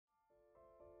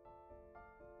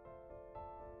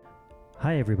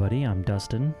Hi everybody, I'm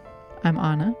Dustin, I'm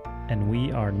Anna. and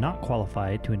we are not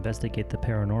qualified to investigate the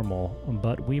paranormal,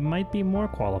 but we might be more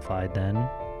qualified than...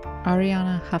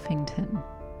 Ariana Huffington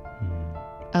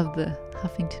of the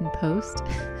Huffington Post.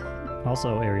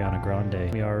 Also Ariana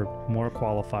Grande. We are more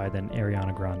qualified than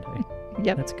Ariana Grande.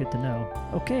 Yep. That's good to know.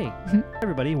 Okay,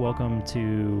 everybody, welcome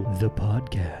to the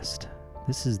podcast.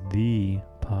 This is the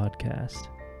podcast.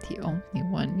 The only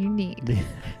one you need.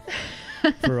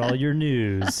 For all your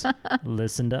news,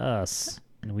 listen to us,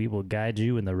 and we will guide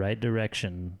you in the right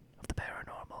direction of the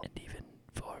paranormal, and even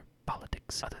for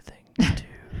politics, other things too.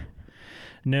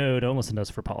 No, don't listen to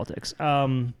us for politics.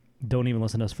 Don't even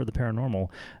listen to us for the paranormal.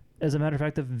 As a matter of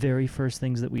fact, the very first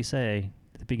things that we say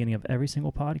at the beginning of every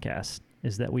single podcast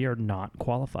is that we are not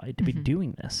qualified to be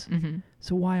doing this.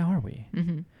 So why are we?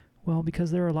 Well, because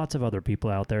there are lots of other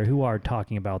people out there who are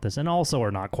talking about this and also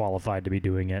are not qualified to be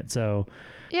doing it. So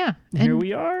Yeah. here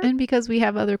we are. And because we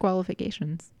have other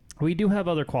qualifications. We do have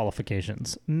other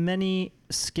qualifications. Many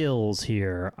skills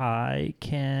here. I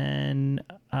can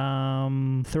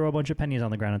throw a bunch of pennies on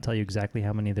the ground and tell you exactly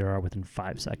how many there are within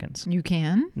 5 seconds. You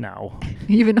can? No.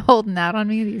 You've been holding out on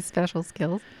me, these special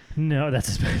skills. No, that's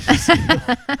a special skill.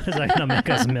 Is that going to make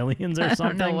us millions or something? I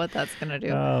don't know what that's going to do.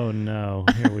 Oh, no.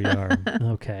 Here we are.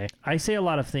 Okay. I say a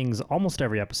lot of things almost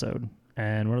every episode.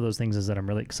 And one of those things is that I'm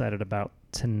really excited about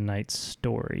tonight's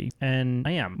story. And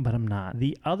I am, but I'm not.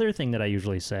 The other thing that I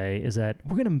usually say is that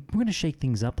we're gonna shake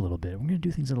things up a little bit. We're gonna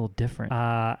do things a little different.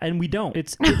 And we don't.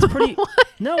 It's pretty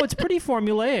no, it's pretty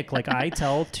formulaic. Like I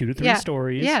tell 2 to 3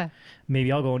 stories. Yeah. Maybe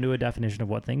I'll go into a definition of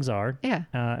what things are. Yeah.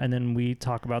 And then we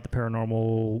talk about the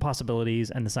paranormal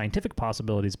possibilities and the scientific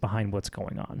possibilities behind what's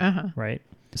going on. Right?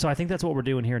 So I think that's what we're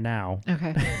doing here now.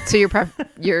 Okay. So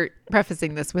you're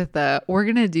prefacing this with we're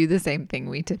going to do the same thing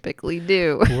we typically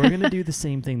do. We're going to do the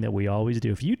same thing that we always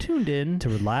do. If you tuned in to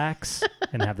relax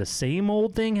and have the same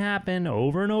old thing happen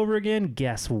over and over again,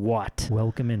 guess what?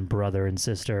 Welcome in, brother and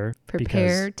sister.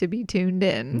 Prepare to be tuned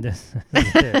in. This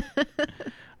is it.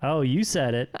 Oh, you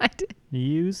said it. I did.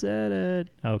 You said it.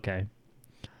 Okay.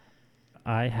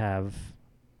 I have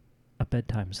a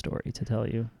bedtime story to tell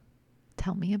you.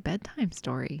 Tell me a bedtime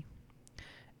story.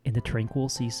 In the tranquil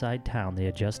seaside town they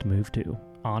had just moved to,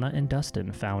 Anna and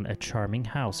Dustin found a charming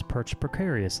house perched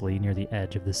precariously near the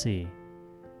edge of the sea.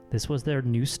 This was their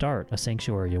new start, a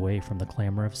sanctuary away from the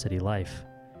clamor of city life.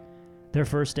 Their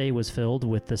first day was filled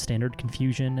with the standard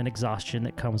confusion and exhaustion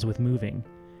that comes with moving.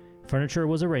 Furniture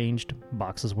was arranged,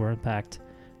 boxes were unpacked,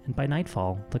 and by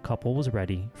nightfall, the couple was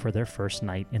ready for their first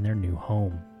night in their new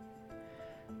home.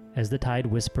 As the tide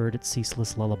whispered its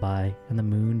ceaseless lullaby and the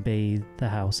moon bathed the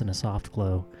house in a soft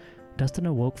glow, Dustin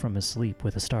awoke from his sleep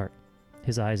with a start.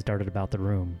 His eyes darted about the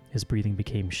room. His breathing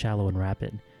became shallow and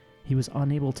rapid. He was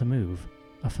unable to move.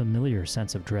 A familiar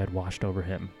sense of dread washed over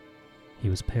him. He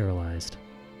was paralyzed.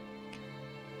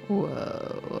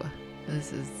 Whoa.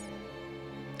 Is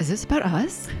this about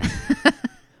us?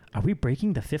 Are we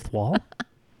breaking the fifth wall?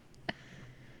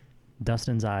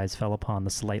 Dustin's eyes fell upon the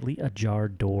slightly ajar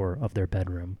door of their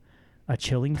bedroom. A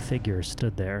chilling figure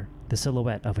stood there, the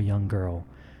silhouette of a young girl.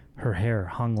 Her hair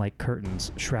hung like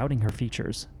curtains, shrouding her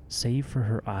features, save for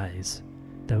her eyes.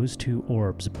 Those 2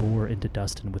 orbs bore into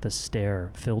Dustin with a stare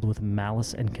filled with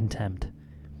malice and contempt.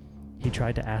 He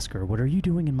tried to ask her, "What are you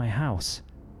doing in my house?"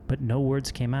 But no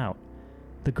words came out.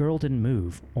 The girl didn't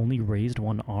move, only raised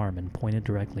one arm and pointed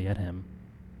directly at him.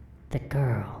 "The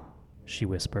girl," she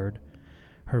whispered,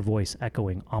 her voice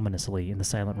echoing ominously in the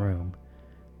silent room.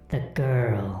 "The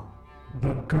girl."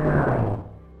 The girl!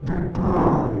 The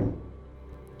girl!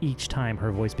 Each time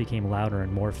her voice became louder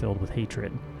and more filled with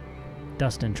hatred.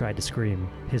 Dustin tried to scream,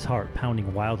 his heart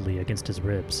pounding wildly against his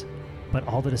ribs, but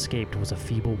all that escaped was a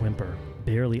feeble whimper,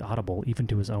 barely audible even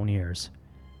to his own ears.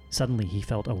 Suddenly he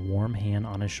felt a warm hand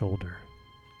on his shoulder.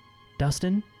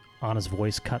 "Dustin?" Anna's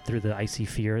voice cut through the icy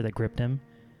fear that gripped him.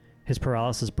 His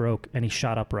paralysis broke, and he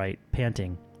shot upright,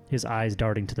 panting, his eyes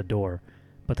darting to the door,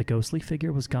 but the ghostly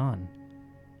figure was gone.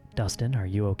 "Dustin, are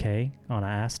you okay?" Anna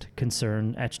asked,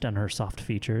 concern etched on her soft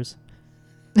features.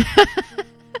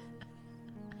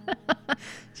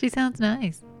 She sounds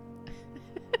nice.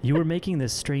 "You were making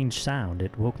this strange sound.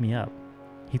 It woke me up."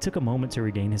 He took a moment to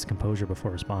regain his composure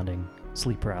before responding.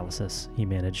 "Sleep paralysis," he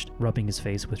managed, rubbing his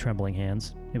face with trembling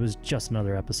hands. It was just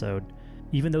another episode.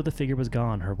 Even though the figure was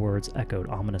gone, her words echoed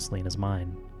ominously in his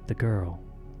mind. The girl,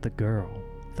 the girl,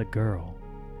 the girl.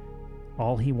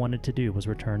 All he wanted to do was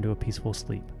return to a peaceful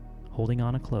sleep, holding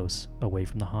Anna close, away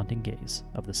from the haunting gaze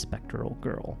of the spectral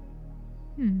girl.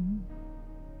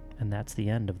 And that's the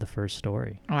end of the first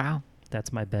story. Wow.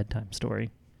 That's my bedtime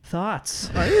story.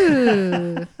 Thoughts?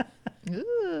 Ooh.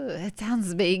 Ooh, That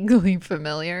sounds vaguely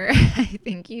familiar. I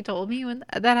think you told me when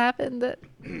that happened. That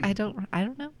I don't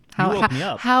know. You woke me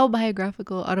up. How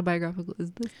autobiographical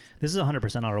is this? This is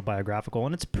 100% autobiographical,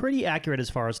 and it's pretty accurate as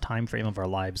far as time frame of our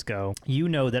lives go. You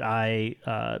know that I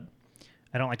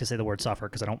don't like to say the word suffer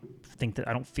because I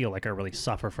don't feel like I really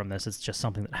suffer from this. It's just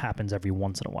something that happens every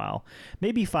once in a while,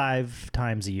 maybe 5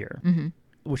 times a year,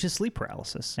 which is sleep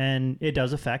paralysis. And it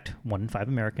does affect 1 in 5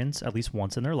 Americans at least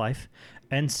once in their life.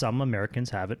 And some Americans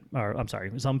have it,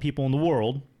 some people in the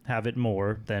world have it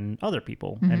more than other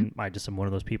people. And I just am one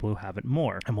of those people who have it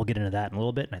more. And we'll get into that in a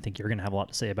little bit. And I think you're going to have a lot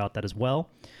to say about that as well.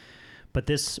 But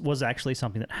this was actually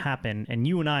something that happened. And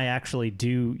you and I actually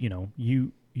do,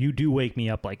 you do wake me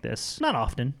up like this. Not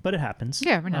often, but it happens.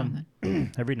 Yeah, every now and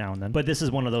then. Every now and then. But this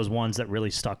is one of those ones that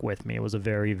really stuck with me. It was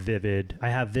I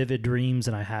have vivid dreams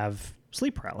and I have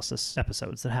sleep paralysis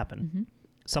episodes that happen.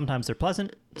 Sometimes they're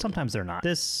pleasant, sometimes they're not.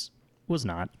 This was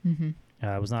not. It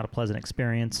was not a pleasant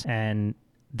experience. And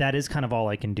that is kind of all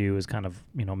I can do is kind of,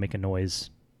 make a noise,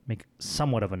 make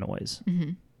somewhat of a noise.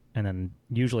 And then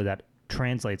usually that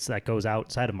goes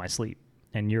outside of my sleep.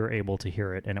 And you're able to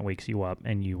hear it, and it wakes you up,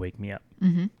 and you wake me up.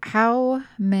 How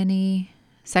many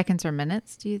seconds or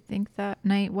minutes do you think that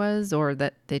night was, or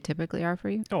that they typically are for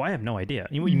you? Oh, I have no idea.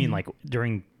 You mean like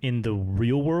in the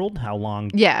real world? How long?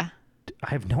 Yeah. I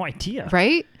have no idea.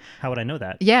 Right? How would I know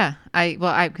that? Yeah.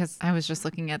 Because I was just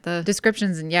looking at the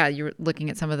descriptions, and you were looking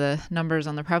at some of the numbers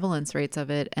on the prevalence rates of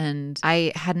it, and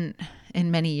I hadn't in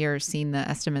many years seen the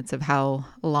estimates of how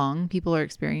long people are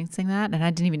experiencing that, and I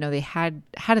didn't even know they had.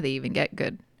 How do they even get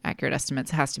good, accurate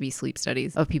estimates? It has to be sleep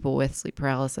studies of people with sleep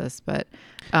paralysis, but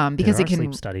because there it can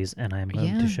sleep studies, and I'm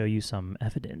going to show you some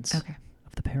evidence of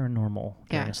the paranormal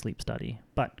during a sleep study.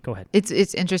 But go ahead.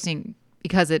 It's interesting.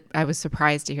 Because I was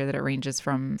surprised to hear that it ranges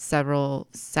from several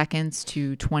seconds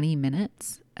to 20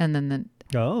 minutes. And then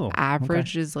the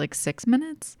average is like 6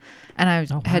 minutes. And I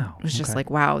was just like,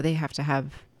 wow, they have to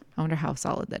have, I wonder how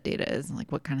solid that data is and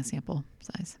like what kind of sample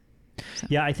size. So.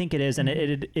 Yeah, I think it is. And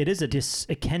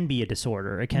it can be a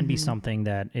disorder. It can be something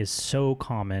that is so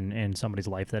common in somebody's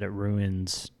life that it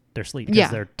ruins their sleep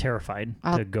because they're terrified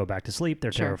to go back to sleep.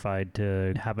 They're terrified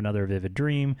to have another vivid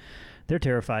dream. They're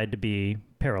terrified to be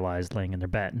paralyzed laying in their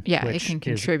bed. Yeah, it can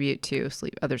contribute to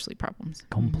other sleep problems.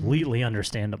 Completely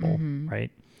understandable,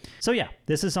 right? So yeah,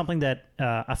 this is something that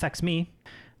affects me.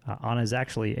 Anna is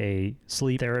actually a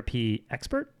sleep therapy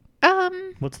expert.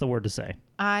 What's the word to say?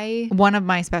 One of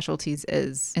my specialties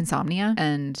is insomnia,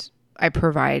 and I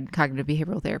provide cognitive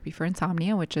behavioral therapy for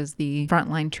insomnia, which is the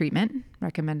frontline treatment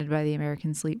recommended by the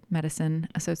American Sleep Medicine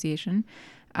Association.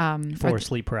 For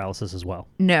sleep paralysis as well?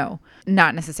 No,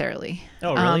 not necessarily.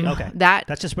 Oh, really? Okay.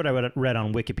 That's just what I read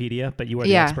on Wikipedia, but you are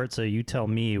the expert, so you tell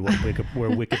me where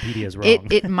Wikipedia is wrong.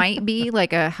 It might be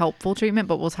like a helpful treatment,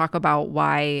 but we'll talk about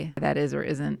why that is or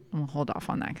isn't. We'll hold off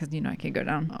on that because, I could go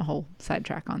down a whole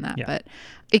sidetrack on that. Yeah. But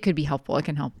it could be helpful. It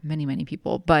can help many, many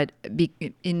people. But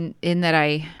in that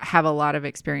I have a lot of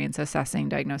experience assessing,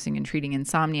 diagnosing, and treating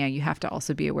insomnia, you have to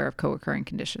also be aware of co-occurring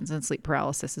conditions. And sleep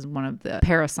paralysis is one of the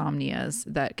parasomnias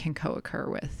that can co-occur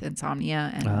with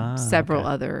insomnia and several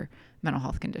other mental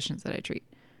health conditions that I treat.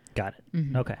 Got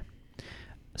it. Okay.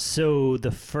 So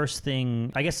the first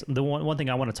thing, I guess the one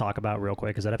thing I want to talk about real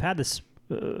quick is that I've had this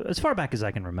as far back as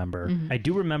I can remember. I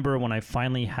do remember when I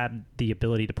finally had the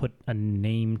ability to put a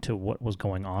name to what was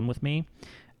going on with me.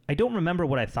 I don't remember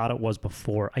what I thought it was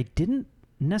before. I didn't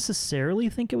necessarily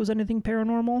think it was anything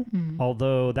paranormal,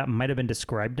 although that might have been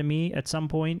described to me at some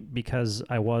point because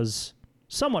I was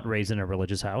somewhat raised in a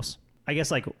religious house. I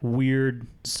guess like weird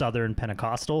Southern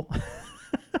Pentecostal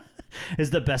is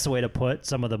the best way to put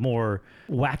some of the more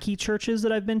wacky churches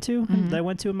that I've been to, that I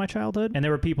went to in my childhood. And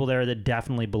there were people there that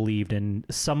definitely believed in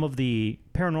some of the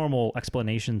paranormal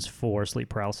explanations for sleep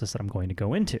paralysis that I'm going to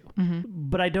go into.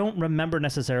 But I don't remember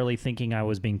necessarily thinking I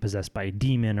was being possessed by a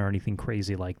demon or anything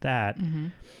crazy like that.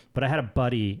 But I had a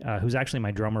buddy who's actually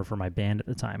my drummer for my band at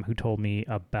the time who told me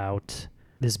about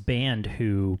this band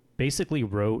who basically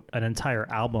wrote an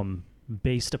entire album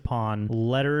based upon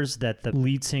letters that the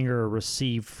lead singer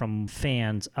received from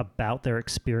fans about their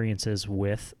experiences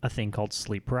with a thing called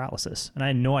sleep paralysis. And I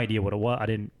had no idea what it was.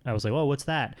 I was like, oh, what's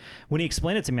that? When he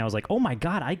explained it to me, I was like, oh my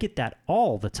God, I get that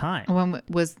all the time.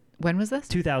 When was this?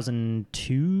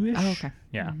 2002-ish. Oh, okay.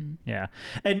 Yeah. Yeah.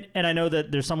 And I know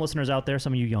that there's some listeners out there,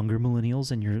 some of you younger millennials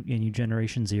and you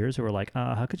Generation Zers who are like,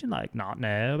 how could you not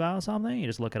know about something? You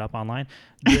just look it up online.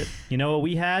 You know what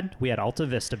we had? We had Alta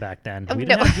Vista back then. We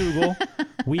didn't have Google.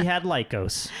 We had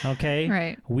Lycos. Okay.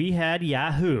 Right. We had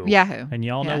Yahoo. And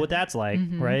y'all know what that's like,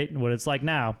 right? What it's like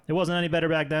now. It wasn't any better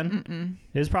back then.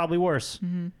 It was probably worse.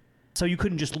 So you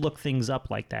couldn't just look things up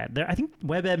like that. I think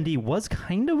WebMD was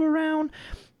kind of around,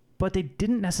 but they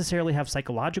didn't necessarily have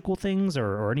psychological things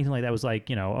or anything like that. It was like,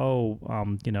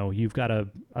 you've got a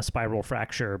spiral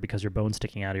fracture because your bone's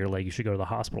sticking out of your leg. You should go to the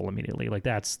hospital immediately. Like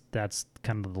that's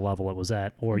kind of the level it was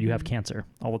at. Or you have cancer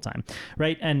all the time,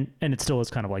 right? And it still is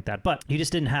kind of like that. But you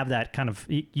just didn't have that kind of.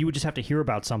 You would just have to hear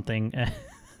about something.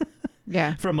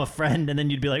 From a friend, and then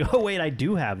you'd be like, oh wait, I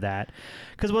do have that,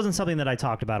 because it wasn't something that I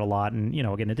talked about a lot. And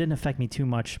again, it didn't affect me too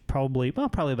much, probably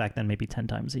back then maybe 10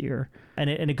 times a year, and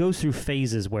it goes through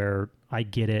phases where I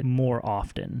get it more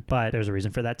often, but there's a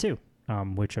reason for that too,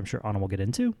 which I'm sure Anna will get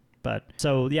into. But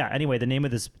so yeah, anyway, the name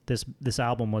of this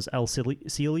album was El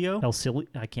Cielo.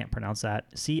 I can't pronounce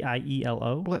that.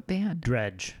 Cielo. What band?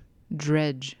 Dredge.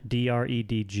 Dredg.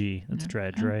 That's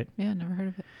Dredge, right? Yeah, never heard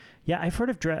of it. Yeah, I've heard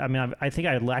of Dredge. I mean, I think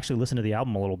I actually listened to the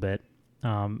album a little bit.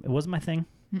 It wasn't my thing,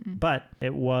 but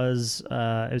it was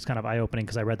kind of eye-opening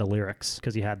because I read the lyrics,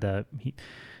 because he had the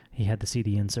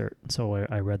CD insert, so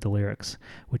I read the lyrics,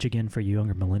 which again, for you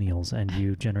younger millennials and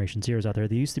you Generation Zeros out there,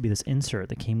 there used to be this insert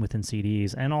that came within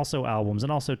CDs and also albums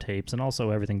and also tapes and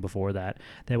also everything before that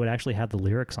would actually have the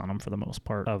lyrics on them for the most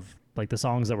part of like the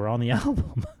songs that were on the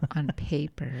album. On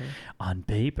paper. On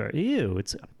paper. Ew,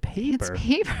 it's paper. It's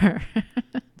paper.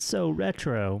 It's so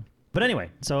retro. But anyway,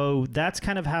 so that's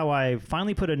kind of how I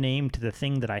finally put a name to the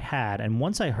thing that I had. And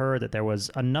once I heard that there was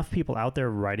enough people out there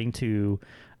writing to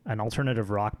an alternative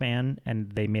rock band and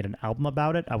they made an album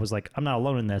about it, I was like, I'm not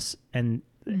alone in this. And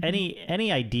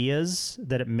any ideas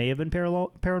that it may have been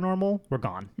paranormal were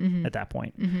gone at that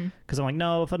point. Because I'm like,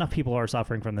 no, if enough people are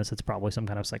suffering from this, it's probably some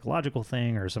kind of psychological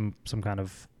thing or some kind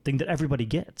of thing that everybody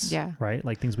gets. Yeah. Right?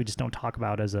 Like things we just don't talk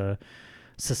about as a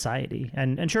society.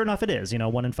 And sure enough, it is,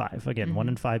 1 in 5. Again, 1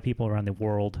 in 5 people around the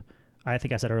world. I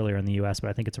think I said earlier in the US,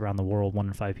 but I think it's around the world. 1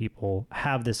 in 5 people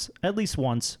have this at least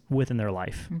once within their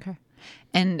life. Okay.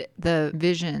 And the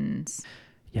visions.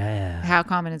 Yeah. How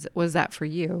common was that for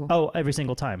you? Oh, every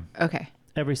single time. Okay.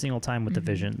 Every single time with the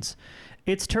visions.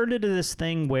 It's turned into this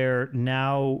thing where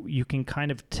now you can kind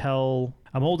of tell.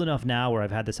 I'm old enough now where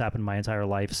I've had this happen my entire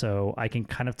life, so I can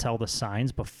kind of tell the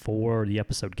signs before the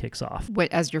episode kicks off.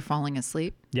 Wait, as you're falling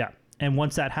asleep? Yeah. And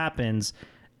once that happens,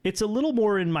 it's a little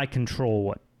more in my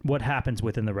control what happens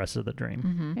within the rest of the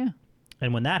dream. Yeah.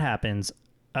 And when that happens,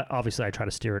 obviously I try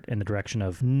to steer it in the direction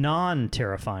of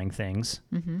non-terrifying things,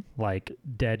 like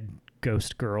dead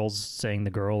ghost girls saying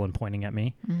the girl and pointing at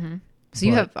me. So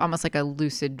you have almost like a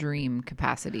lucid dream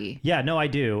capacity. Yeah, no, I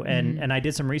do. And I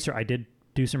did some research. I did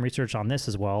do some research on this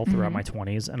as well throughout my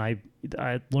 20s. And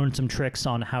I learned some tricks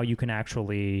on how you can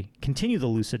actually continue the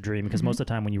lucid dream, because most of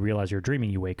the time when you realize you're dreaming,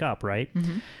 you wake up, right?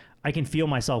 I can feel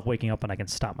myself waking up and I can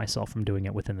stop myself from doing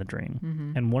it within the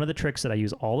dream. And one of the tricks that I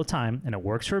use all the time, and it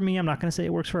works for me, I'm not going to say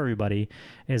it works for everybody,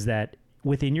 is that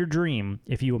within your dream,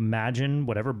 if you imagine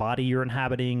whatever body you're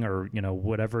inhabiting or,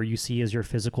 whatever you see as your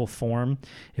physical form,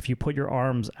 if you put your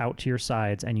arms out to your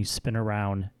sides and you spin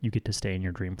around, you get to stay in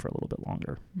your dream for a little bit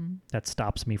longer. That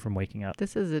stops me from waking up.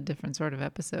 This is a different sort of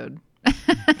episode.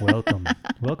 Welcome.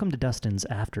 Welcome to Dustin's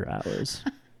After Hours.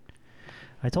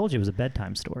 I told you it was a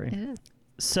bedtime story. It is.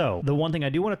 So the one thing I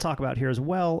do want to talk about here as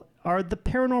well are the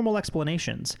paranormal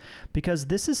explanations, because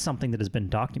this is something that has been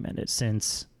documented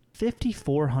since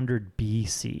 5400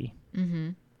 BC,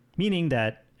 meaning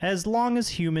that as long as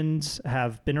humans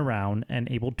have been around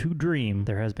and able to dream,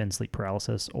 there has been sleep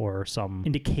paralysis or some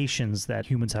indications that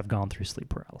humans have gone through sleep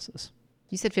paralysis.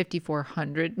 You said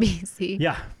 5400 BC.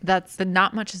 Yeah. That's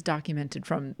not much is documented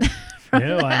from.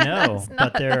 No, I know,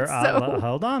 but there.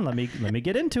 Hold on, let me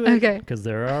get into it. Okay. Because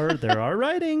there are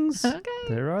writings. Okay.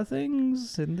 There are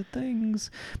things in the things.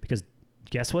 Because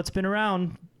guess what's been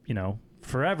around?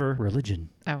 Forever. Religion.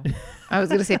 Oh, I was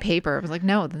gonna say paper. I was like,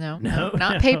 no,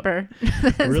 not paper.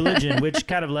 Religion, which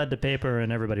kind of led to paper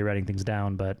and everybody writing things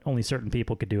down, but only certain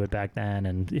people could do it back then,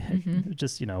 and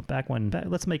just back when.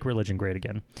 Let's make religion great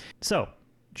again. So.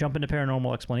 Jump into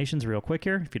paranormal explanations real quick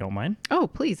here, if you don't mind. Oh,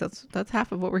 please. That's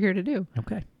half of what we're here to do.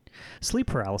 Okay. Sleep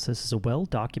paralysis is a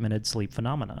well-documented sleep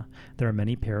phenomena. There are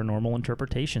many paranormal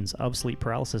interpretations of sleep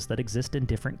paralysis that exist in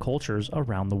different cultures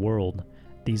around the world.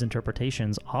 These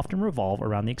interpretations often revolve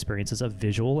around the experiences of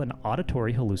visual and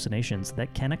auditory hallucinations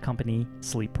that can accompany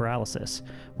sleep paralysis,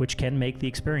 which can make the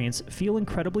experience feel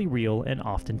incredibly real and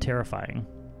often terrifying.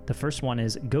 The first one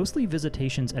is ghostly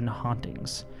visitations and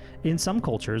hauntings. In some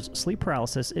cultures, sleep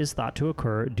paralysis is thought to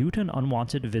occur due to an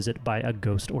unwanted visit by a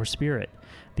ghost or spirit.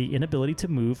 The inability to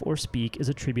move or speak is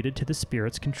attributed to the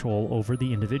spirit's control over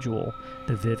the individual.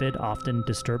 The vivid, often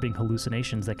disturbing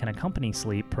hallucinations that can accompany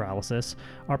sleep paralysis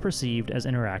are perceived as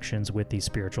interactions with these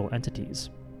spiritual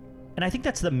entities. And I think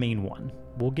that's the main one.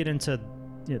 We'll get into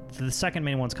the second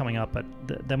main one's coming up, but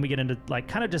then we get into like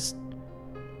kind of just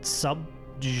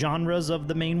sub-genres of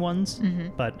the main ones.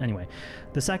 But anyway,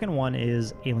 the second one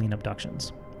is alien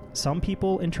abductions. Some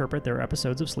people interpret their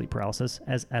episodes of sleep paralysis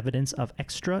as evidence of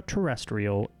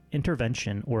extraterrestrial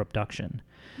intervention or abduction.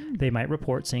 They might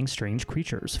report seeing strange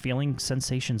creatures, feeling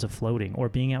sensations of floating or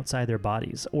being outside their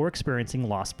bodies, or experiencing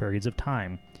lost periods of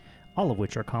time, all of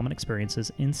which are common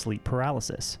experiences in sleep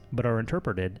paralysis, but are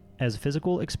interpreted as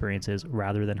physical experiences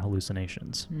rather than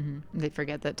hallucinations. They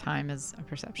forget that time is a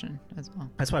perception as well.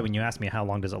 That's why when you ask me how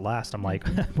long does it last, I'm like,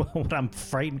 when I'm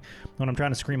frightened, when I'm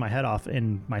trying to scream my head off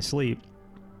in my sleep,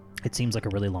 it seems like a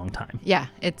really long time. Yeah,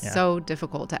 it's so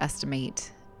difficult to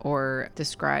estimate or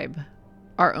describe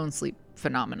our own sleep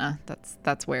phenomena.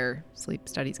 That's where sleep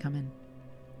studies come in.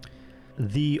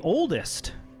 The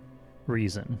oldest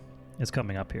reason is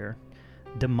coming up here.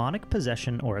 Demonic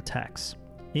possession or attacks.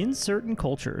 In certain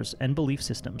cultures and belief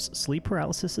systems, sleep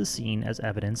paralysis is seen as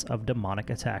evidence of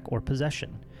demonic attack or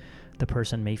possession. The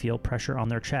person may feel pressure on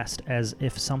their chest as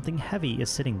if something heavy is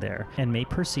sitting there and may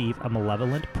perceive a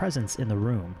malevolent presence in the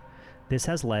room. This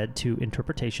has led to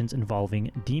interpretations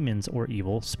involving demons or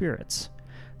evil spirits.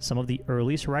 Some of the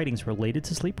earliest writings related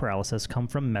to sleep paralysis come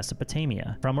from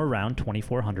Mesopotamia, from around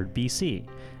 2400 BC.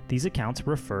 These accounts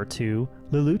refer to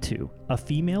Lulutu, a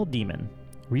female demon.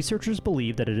 Researchers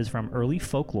believe that it is from early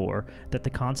folklore that the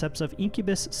concepts of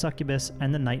incubus, succubus,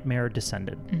 and the nightmare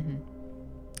descended.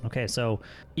 Okay, so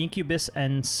incubi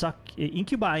and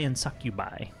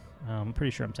succubi. I'm pretty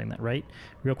sure I'm saying that right.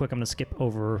 Real quick, I'm going to skip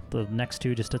over the next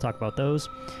two just to talk about those.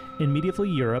 In medieval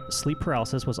Europe, sleep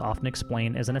paralysis was often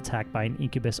explained as an attack by an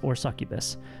incubus or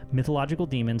succubus, mythological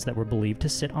demons that were believed to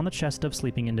sit on the chest of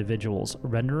sleeping individuals,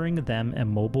 rendering them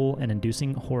immobile and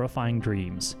inducing horrifying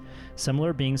dreams.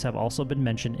 Similar beings have also been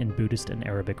mentioned in Buddhist and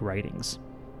Arabic writings.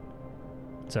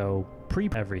 So,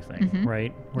 pre-everything,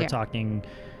 right? We're talking...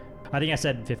 I think I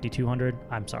said 5,200.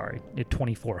 I'm sorry.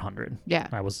 2,400. Yeah.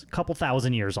 I was a couple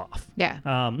thousand years off. Yeah.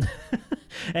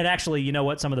 And actually, you know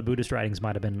what? Some of the Buddhist writings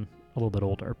might have been a little bit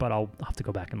older, but I'll have to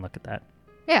go back and look at that.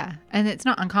 Yeah. And it's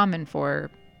not uncommon for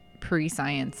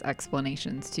pre-science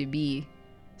explanations to be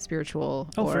spiritual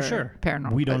or for sure.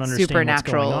 paranormal. We don't understand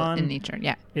supernatural what's going on. in nature.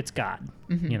 Yeah. It's God.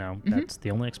 You know, that's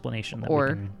the only explanation that or,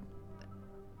 we can...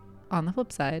 on the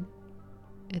flip side,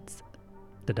 it's...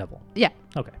 the devil. Yeah.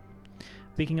 Okay.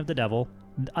 Speaking of the devil,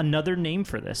 another name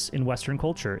for this in Western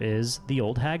culture is the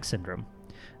old hag syndrome.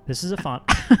 This is a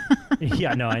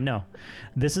Yeah, no, I know.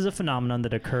 This is a phenomenon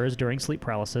that occurs during sleep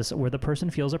paralysis where the person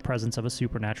feels a presence of a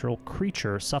supernatural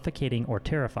creature suffocating or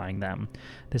terrifying them.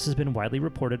 This has been widely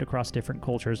reported across different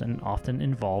cultures and often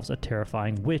involves a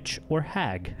terrifying witch or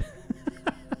hag.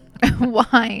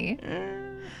 Why?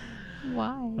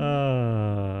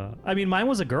 I mean, mine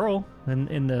was a girl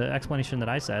in the explanation that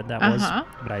I said. That was,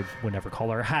 but I would never call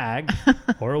her a hag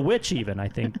or a witch even, I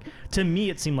think. To me,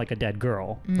 it seemed like a dead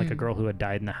girl, like a girl who had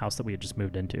died in the house that we had just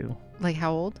moved into. Like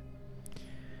how old?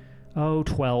 Oh,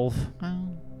 12. Oh.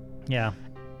 Yeah.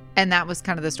 And that was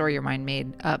kind of the story your mind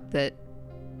made up, that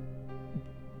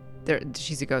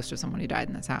she's a ghost of someone who died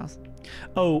in this house.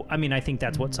 Oh, I mean, I think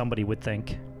that's what somebody would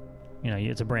think. You know,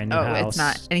 it's a brand new house. Oh, it's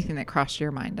not anything that crossed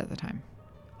your mind at the time.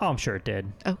 Oh, I'm sure it did.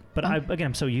 Oh. But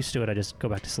I'm so used to it, I just go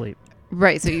back to sleep.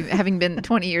 Right. So you, having been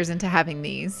 20 years into having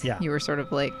these, you were sort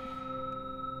of like,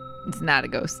 it's not a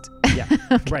ghost. Yeah.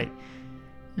 Okay. Right.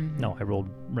 No, I rolled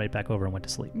right back over and went to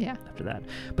sleep after that.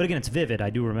 But again, it's vivid.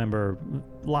 I do remember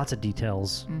lots of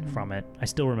details from it. I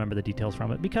still remember the details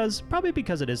from it probably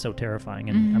because it is so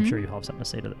terrifying, and I'm sure you have something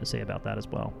to say about that as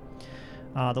well.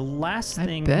 The last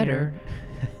thing here,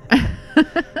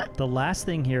 the last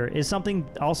thing here is something,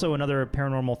 also another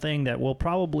paranormal thing that we'll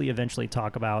probably eventually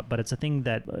talk about, but it's a thing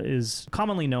that is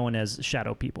commonly known as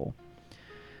shadow people.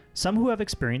 Some who have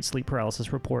experienced sleep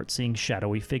paralysis report seeing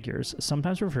shadowy figures,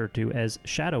 sometimes referred to as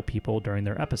shadow people during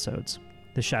their episodes.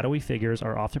 The shadowy figures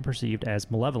are often perceived as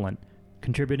malevolent,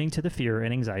 contributing to the fear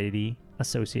and anxiety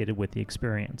associated with the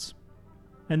experience.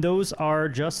 And those are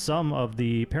just some of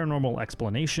the paranormal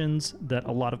explanations that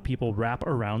a lot of people wrap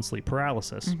around sleep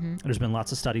paralysis. There's been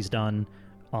lots of studies done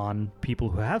on people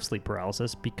who have sleep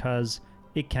paralysis because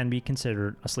it can be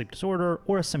considered a sleep disorder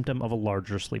or a symptom of a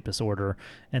larger sleep disorder,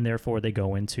 and therefore they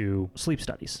go into sleep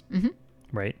studies,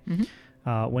 right?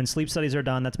 When sleep studies are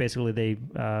done, that's basically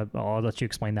I'll let you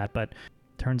explain that, but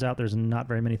turns out there's not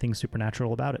very many things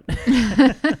supernatural about it.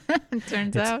 It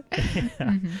turns out.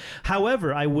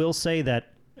 However, I will say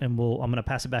that, and I'm going to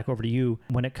pass it back over to you.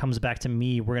 When it comes back to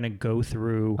me, we're going to go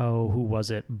through, who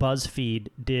was it? BuzzFeed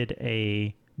did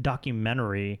a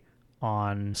documentary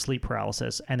on sleep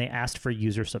paralysis, and they asked for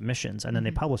user submissions, and then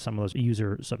they published some of those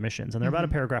user submissions, and they're about a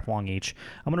paragraph long each.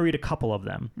 I'm going to read a couple of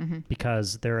them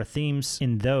because there are themes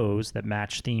in those that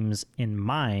match themes in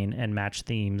mine and match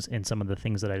themes in some of the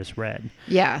things that I just read.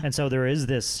 Yeah. And so there is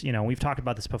this, we've talked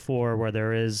about this before, where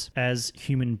there is, as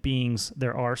human beings,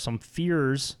 there are some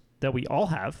fears that we all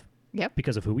have. Yep.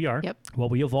 Because of who we are, what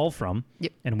we evolve from,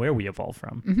 and where we evolve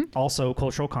from. Also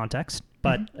cultural context.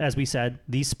 But as we said,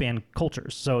 these span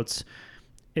cultures. So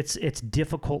it's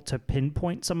difficult to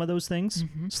pinpoint some of those things.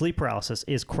 Sleep paralysis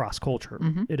is cross-culture.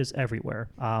 It is everywhere.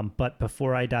 But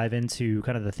before I dive into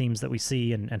kind of the themes that we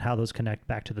see and how those connect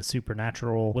back to the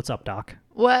supernatural, what's up, Doc?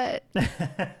 What?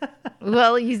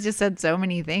 Well, you just said so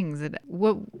many things.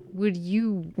 What would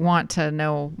you want to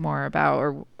know more about?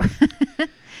 Or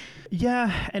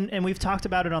Yeah, and we've talked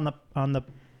about it on the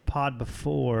pod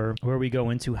before, where we go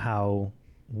into how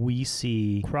we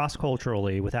see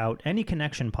cross-culturally without any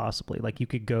connection possibly. Like you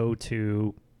could go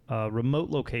to a remote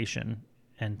location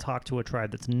and talk to a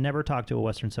tribe that's never talked to a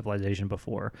Western civilization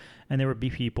before, and there would be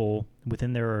people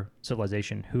within their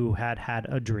civilization who had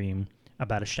a dream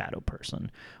about a shadow person,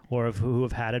 or who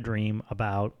have had a dream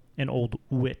about an old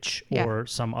witch or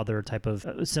some other type of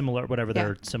similar, whatever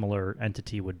their similar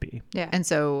entity would be. Yeah. And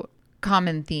so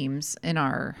common themes in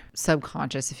our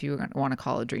subconscious, if you want to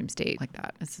call a dream state like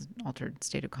that, it's an altered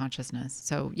state of consciousness.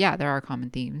 So yeah, there are common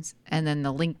themes. And then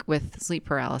the link with sleep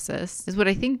paralysis is what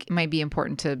I think might be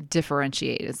important to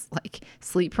differentiate. Is like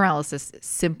sleep paralysis,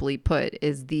 simply put,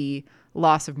 is the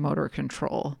loss of motor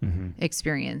control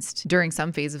experienced during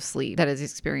some phase of sleep that is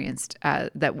experienced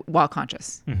that while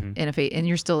conscious in a phase, and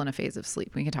you're still in a phase of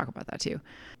sleep. We can talk about that too.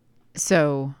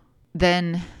 So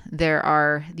then there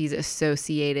are these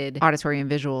associated auditory and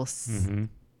visual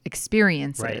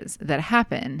experiences that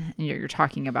happen. And you're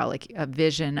talking about like a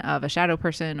vision of a shadow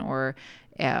person, or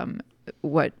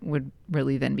what would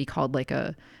really then be called like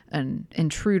an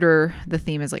intruder. The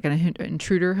theme is like an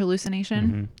intruder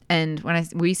hallucination. And when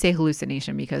we say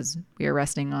hallucination, because we are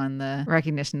resting on the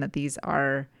recognition that these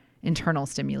are internal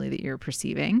stimuli that you're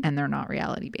perceiving, and they're not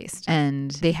reality based.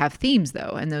 And they have themes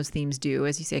though, and those themes do,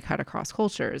 as you say, cut across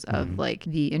cultures of like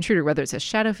the intruder, whether it's a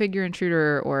shadow figure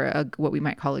intruder or what we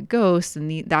might call a ghost,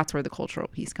 and that's where the cultural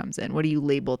piece comes in. What do you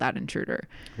label that intruder?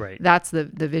 Right. That's the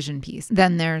vision piece.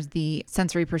 Then there's the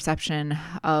sensory perception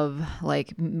of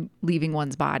like leaving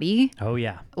one's body. Oh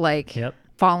yeah. Like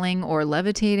falling or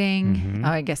levitating.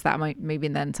 I guess that maybe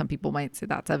then some people might say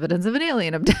that's evidence of an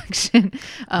alien abduction.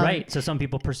 Right. So some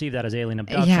people perceive that as alien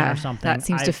abduction or something. That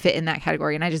seems to fit in that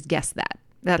category. And I just guessed that.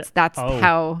 That's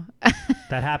how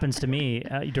that happens to me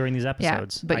during these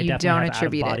episodes. But you don't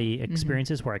attribute out-of-body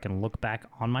experiences where I can look back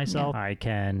on myself. I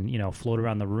can, float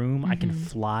around the room. I can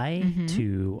fly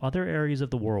to other areas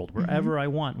of the world, wherever I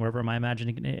want, wherever my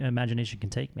imagination can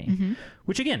take me,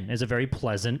 which again is a very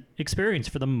pleasant experience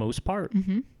for the most part.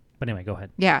 But anyway, go ahead.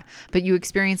 Yeah. But you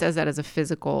experience as a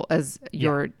physical, as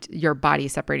your body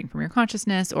separating from your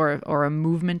consciousness, or a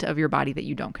movement of your body that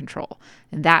you don't control.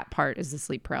 And that part is the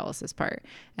sleep paralysis part.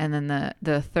 And then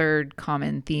the third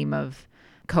common theme of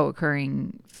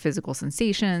co-occurring physical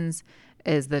sensations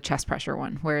is the chest pressure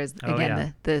one. Whereas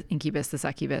again, the incubus, the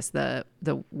succubus, the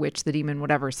witch, the demon,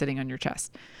 whatever, sitting on your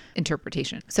chest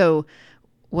interpretation. So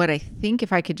what I think,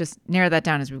 if I could just narrow that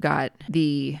down, is we've got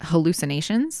the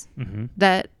hallucinations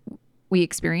that we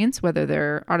experience, whether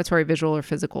they're auditory, visual, or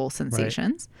physical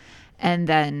sensations, and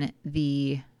then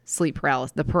the sleep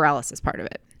paralysis, the paralysis part of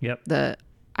it. The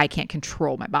I can't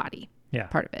control my body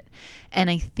part of it. And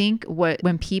I think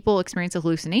when people experience a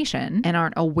hallucination and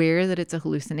aren't aware that it's a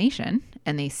hallucination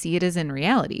and they see it as in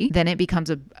reality, then it becomes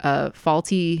a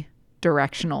faulty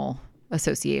directional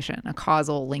association, a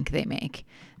causal link they make.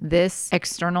 This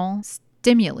external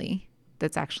stimuli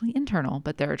that's actually internal,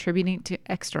 but they're attributing to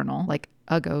external, like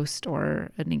a ghost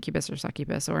or an incubus or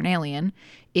succubus or an alien,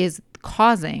 is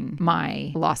causing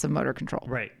my loss of motor control.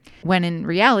 Right. When in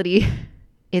reality,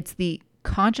 it's the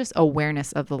conscious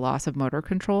awareness of the loss of motor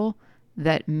control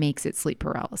that makes it sleep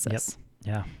paralysis.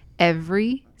 Yeah.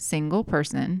 Every single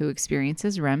person who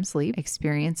experiences REM sleep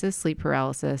experiences sleep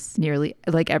paralysis nearly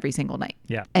like every single night.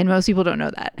 Yeah. And most people don't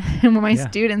know that. And when my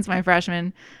students, my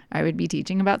freshmen, I would be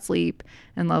teaching about sleep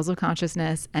and levels of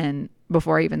consciousness. And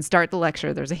before I even start the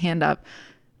lecture, there's a hand up.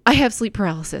 I have sleep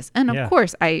paralysis. And of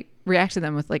course, I react to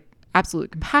them with like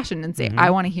absolute compassion and say, I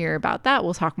want to hear about that.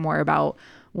 We'll talk more about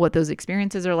what those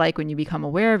experiences are like when you become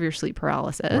aware of your sleep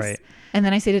paralysis. Right. And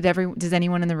then I say to does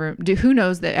anyone in the room, who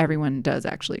knows that everyone does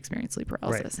actually experience sleep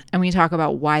paralysis? Right. And we talk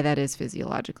about why that is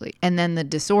physiologically. And then the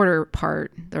disorder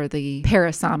part, or the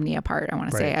parasomnia part, I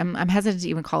want to say, I'm hesitant to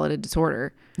even call it a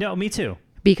disorder. No, me too.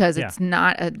 because it's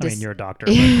not a. I mean, you're a doctor.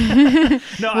 But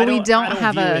no, well, I don't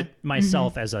have view a it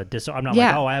myself as a disorder. I'm not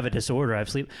like, oh, I have a disorder. I have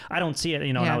sleep. I don't see it.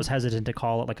 And I was hesitant to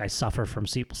call it like I suffer from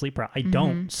sleep paralysis. I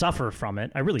don't suffer from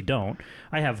it. I really don't.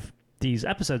 I have these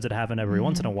episodes that happen every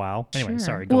once in a while. Anyway,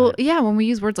 sorry. Go ahead. Yeah, when we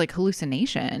use words like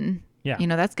hallucination,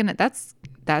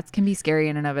 that can be scary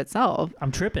in and of itself.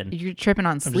 I'm tripping. You're tripping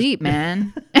on sleep,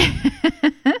 man.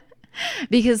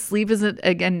 Because sleep isn't,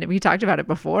 again, we talked about it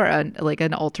before, like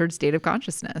an altered state of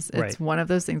consciousness. It's one of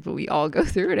those things, but we all go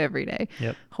through it every day.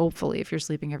 Yep. Hopefully, if you're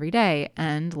sleeping every day,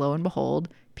 and lo and behold,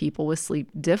 people with sleep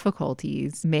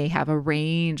difficulties may have a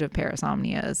range of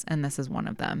parasomnias, and this is one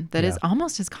of them that is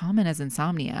almost as common as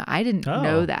insomnia. I didn't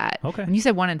know that. Okay. When you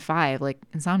said 1 in 5, like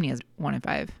insomnia is 1 in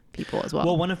 5 people as well.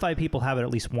 Well, 1 in 5 people have it at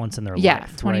least once in their life. Yeah,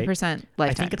 20% lifetime.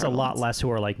 I think it's a lot less who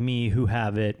are like me who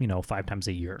have it, 5 times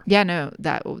a year. Yeah, no,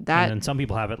 that. And then some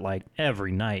people have it like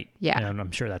every night. Yeah. And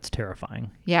I'm sure that's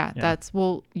terrifying. Yeah. That's,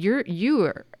 you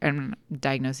are, and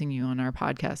diagnosing you on our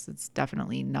podcast, it's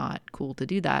definitely not cool to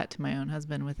do that to my own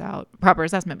husband without proper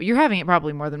assessment, but you're having it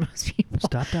probably more than most people.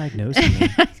 Stop diagnosing me.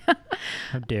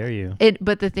 How dare you?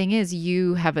 But the thing is,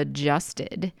 you have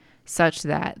adjusted such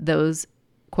that those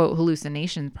quote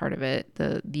hallucination part of it,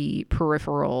 the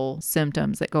peripheral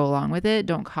symptoms that go along with it,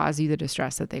 don't cause you the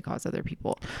distress that they cause other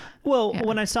people. Well,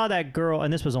 when I saw that girl,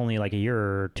 and this was only like a year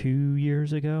or 2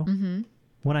 years ago,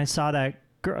 when I saw that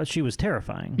girl, she was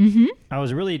terrifying. I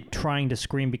was really trying to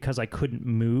scream because I couldn't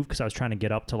move, because I was trying to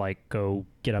get up to like go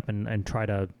get up and try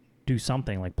to do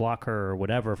something, like block her or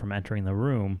whatever from entering the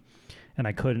room, and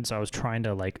I couldn't. So I was trying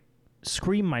to like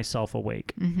scream myself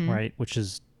awake, right? Which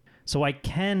is, so I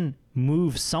can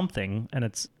move something, and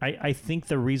it's I think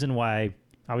the reason why,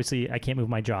 obviously I can't move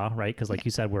my jaw, right? Because like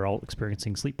you said, we're all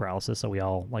experiencing sleep paralysis, so we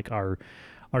all like our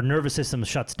nervous system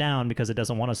shuts down because it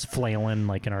doesn't want us flailing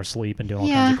like in our sleep and doing all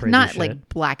kinds of crazy not shit. like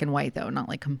black and white though, not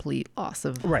like complete loss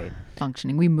of right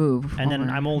functioning. We move, and then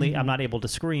I'm not able to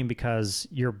scream because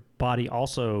your body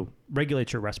also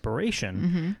regulates your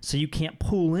respiration, so you can't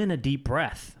pull in a deep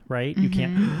breath, right? You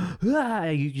can't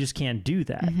you just can't do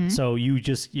that. So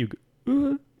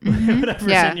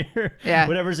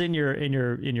whatever's in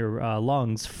your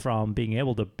lungs from being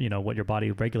able to, what your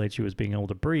body regulates you is being able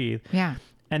to breathe. Yeah.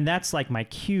 And that's like my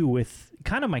cue with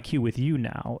you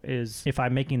now is if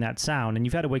I'm making that sound, and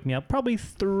you've had to wake me up probably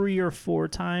 3 or 4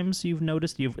 times. You've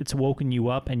noticed it's woken you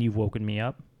up, and you've woken me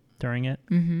up during it.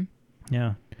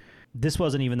 Yeah. This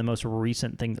wasn't even the most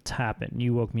recent thing that's happened.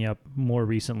 You woke me up more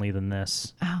recently than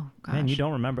this. Oh gosh. And you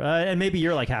don't remember. And maybe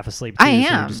you're like half asleep too. I am.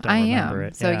 So you just don't remember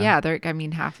it. So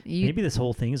half. Maybe this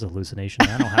whole thing is a hallucination.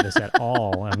 I don't have this at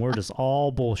all, and we're just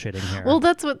all bullshitting here. Well,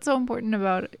 that's what's so important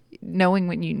about knowing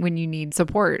when you need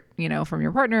support, from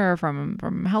your partner or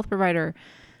from a health provider.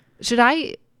 Should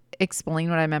I explain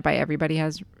what I meant by everybody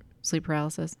has sleep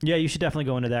paralysis? Yeah, you should definitely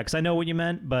go into that, because I know what you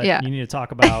meant, but you need to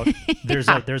talk about there's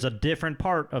a different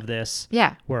part of this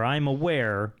where I'm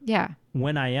aware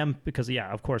when I am, because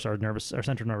of course our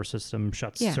central nervous system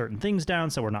shuts certain things down,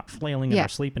 so we're not flailing in our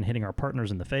sleep and hitting our partners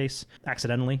in the face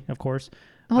accidentally, of course.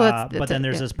 But then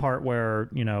there's this part where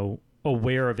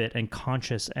aware of it and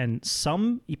conscious, and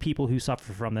some people who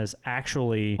suffer from this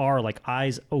actually are like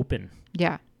eyes open.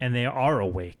 Yeah. And they are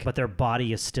awake, but their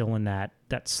body is still in that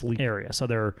sleep area. So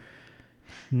they're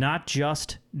not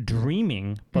just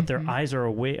dreaming, but their eyes are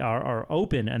are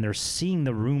open, and they're seeing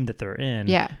the room that they're in.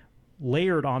 Yeah.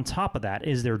 Layered on top of that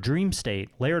is their dream state.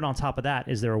 Layered on top of that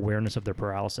is their awareness of their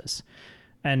paralysis.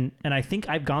 And I think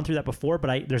I've gone through that before,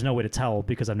 but there's no way to tell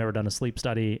because I've never done a sleep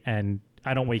study, and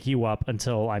I don't wake you up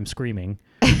until I'm screaming.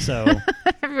 So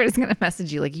everybody's going to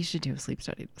message you like, you should do a sleep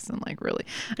study. Listen, like, really?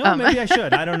 Oh, maybe I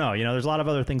should. I don't know. There's a lot of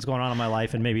other things going on in my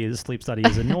life, and maybe the sleep study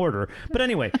is in order. But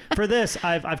anyway, for this,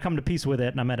 I've come to peace with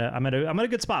it, and I'm at a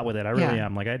good spot with it. I really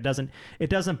am. Like, it doesn't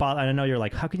bother. I know you're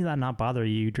like, how can that not bother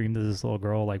you? You dreamed of this little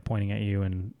girl like pointing at you,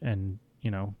 and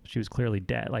she was clearly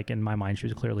dead. Like, in my mind, she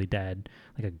was clearly dead,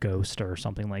 like a ghost or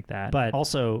something like that. But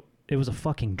also, it was a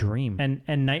fucking dream.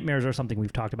 And nightmares are something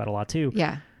we've talked about a lot too.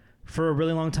 Yeah. For a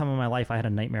really long time in my life, I had a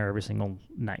nightmare every single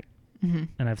night. And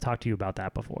I've talked to you about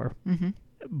that before.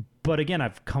 But again,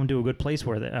 I've come to a good place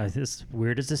where as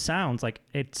weird as this sounds, like,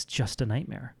 it's just a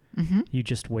nightmare. You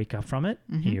just wake up from it.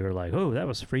 You're like, oh, that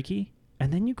was freaky.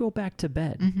 And then you go back to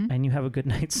bed and you have a good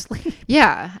night's sleep.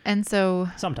 Yeah. And so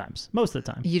sometimes, most of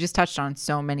the time, you just touched on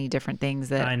so many different things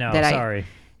that I know. That sorry.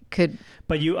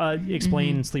 But you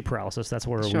explain sleep paralysis. That's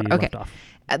where we left off.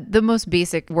 The most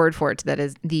basic word for it that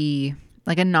is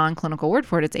like a non-clinical word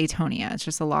for it, it's atonia. It's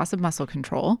just a loss of muscle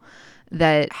control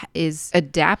that is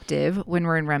adaptive when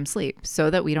we're in REM sleep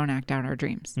so that we don't act out our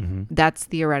dreams. That's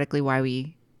theoretically why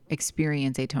we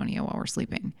experience atonia while we're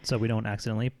sleeping. So we don't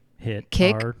accidentally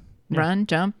kick, our, run,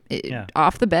 jump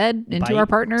off the bed into our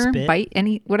partner, spit. bite,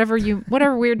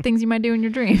 whatever weird things you might do in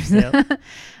your dreams. Yep.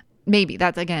 Maybe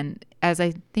that's, again, as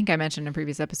I think I mentioned in a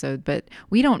previous episode, but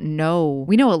we don't know.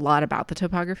 We know a lot about the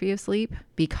topography of sleep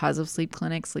because of sleep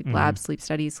clinics, sleep labs, sleep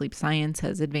studies, sleep science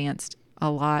has advanced a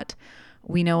lot.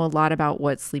 We know a lot about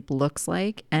what sleep looks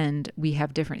like, and we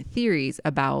have different theories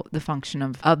about the function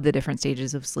of the different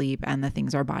stages of sleep and the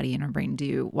things our body and our brain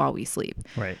do while we sleep.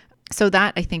 Right. So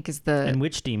that, I think, is and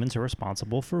which demons are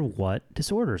responsible for what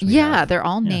disorders. They're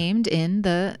all named in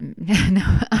the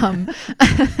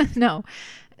no.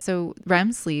 So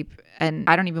REM sleep, and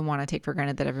I don't even want to take for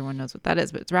granted that everyone knows what that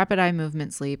is, but it's rapid eye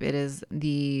movement sleep. It's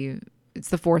the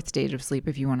fourth stage of sleep,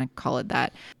 if you want to call it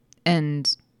that.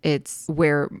 And it's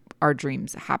where our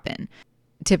dreams happen.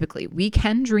 Typically, we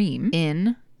can dream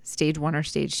in stage 1 or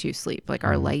stage 2 sleep, like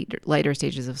our lighter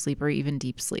stages of sleep or even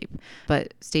deep sleep.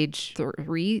 But stage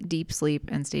 3 deep sleep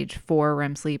and stage 4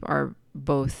 REM sleep are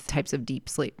both types of deep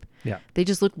sleep. Yeah. They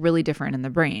just look really different in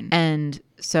the brain. And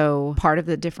so part of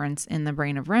the difference in the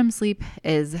brain of REM sleep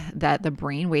is that the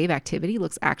brain wave activity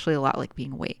looks actually a lot like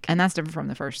being awake. And that's different from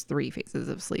the first 3 phases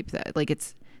of sleep, that like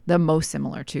it's the most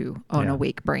similar to an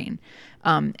awake brain.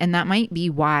 And that might be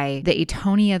why the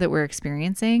atonia that we're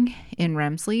experiencing in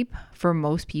REM sleep for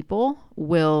most people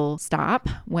will stop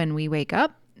when we wake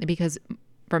up, because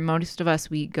for most of us,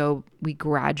 we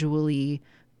gradually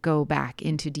go back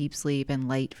into deep sleep and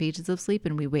light phases of sleep,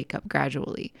 and we wake up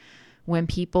gradually. When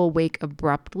people wake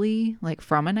abruptly, like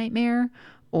from a nightmare,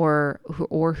 or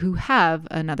who have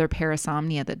another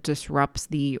parasomnia that disrupts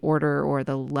the order or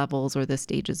the levels or the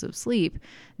stages of sleep,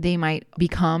 they might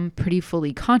become pretty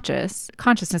fully consciousness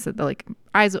that like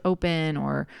eyes open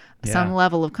or some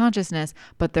level of consciousness,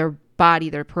 but their body,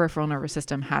 their peripheral nervous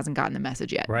system hasn't gotten the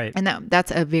message yet. Right. And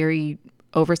that's a very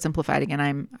oversimplified.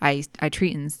 Again, I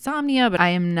treat insomnia, but I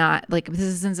am not, like, this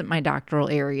isn't my doctoral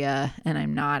area, and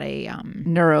I'm not a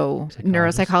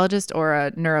neuropsychologist or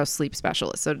a neurosleep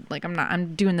specialist. So like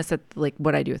I'm doing this at like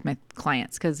what I do with my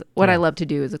clients, because what I love to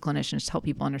do as a clinician is to help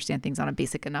people understand things on a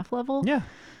basic enough level. Yeah.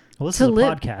 Well, this is a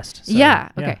podcast.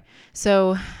 So, okay.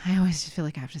 So I always just feel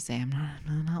like I have to say I'm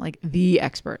not like the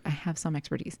expert. I have some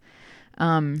expertise.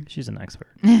 She's an expert.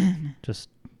 Just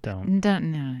don't.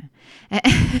 No.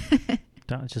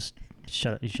 Don't just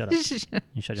shut up. You shut up.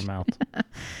 You shut your mouth.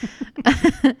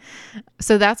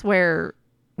 So that's where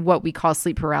what we call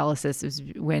sleep paralysis is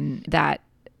when that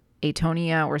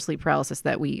atonia or sleep paralysis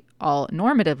that we all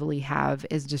normatively have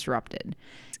is disrupted.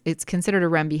 It's considered a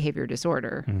REM behavior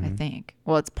disorder, I think.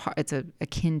 Well, it's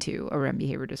akin to a REM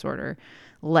behavior disorder,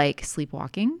 like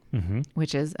sleepwalking,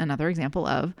 which is another example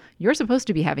of you're supposed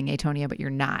to be having atonia, but you're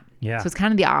not. Yeah. So it's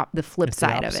kind of the flip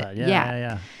side of it.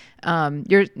 Yeah.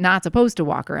 You're not supposed to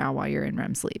walk around while you're in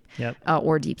REM sleep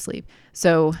or deep sleep.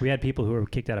 So we had people who were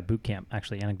kicked out of boot camp,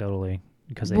 actually, anecdotally,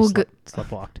 because they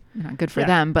sleptwalked. Not good for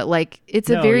them, but like it's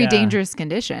a very dangerous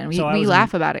condition. We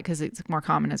laugh about it because it's more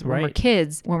common as when we're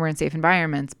kids, when we're in safe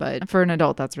environments, but for an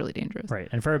adult, that's really dangerous. Right.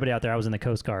 And for everybody out there, I was in the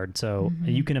Coast Guard, so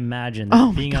you can imagine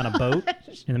being on a boat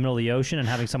in the middle of the ocean and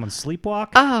having someone sleepwalk.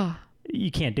 Oh, you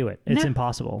can't do it. It's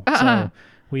impossible. So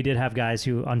we did have guys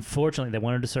who, unfortunately, they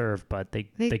wanted to serve, but they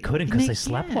couldn't because they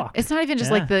sleptwalked. It's not even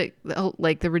just like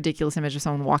the ridiculous image of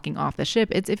someone walking off the ship.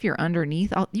 It's if you're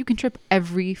underneath, you can trip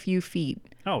every few feet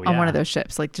on one of those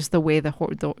ships, like just the way the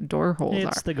door holes are.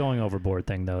 It's the going overboard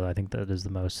thing, though. I think that is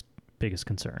the biggest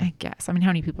concern. I guess. I mean, how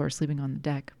many people are sleeping on the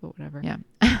deck? But whatever. Yeah.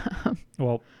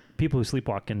 Well, people who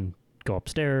sleepwalk can go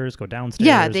upstairs, go downstairs.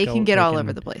 Yeah, they can get all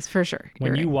over the place, for sure.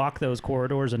 When you walk those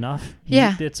corridors enough,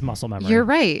 it's muscle memory. You're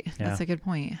right. Yeah. That's a good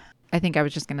point. I think I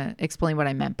was just going to explain what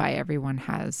I meant by everyone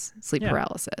has sleep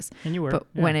paralysis. And you were. But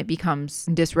when it becomes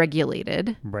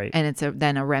dysregulated, right, and it's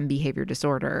then a REM behavior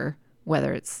disorder,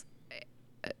 whether it's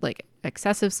like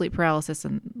excessive sleep paralysis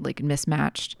and like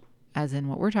mismatched, as in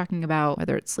what we're talking about,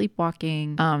 whether it's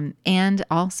sleepwalking, and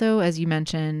also, as you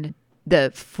mentioned,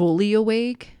 the fully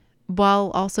awake while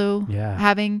also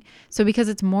having, so because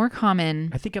it's more common.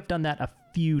 I think I've done that a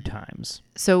few times.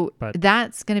 So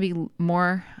that's going to be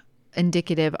more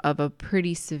indicative of a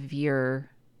pretty severe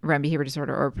REM behavior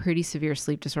disorder or a pretty severe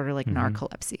sleep disorder like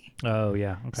narcolepsy. Oh,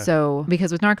 yeah. Okay. So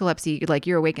because with narcolepsy, like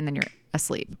you're awake and then you're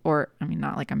asleep. Or, I mean,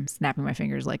 not like I'm snapping my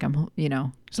fingers like I'm,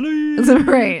 sleep.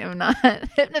 Right. I'm not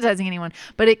hypnotizing anyone.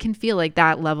 But it can feel like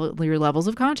that level, your levels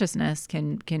of consciousness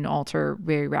can alter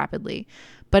very rapidly.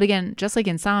 But again, just like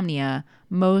insomnia,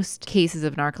 most cases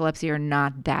of narcolepsy are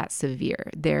not that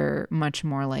severe. They're much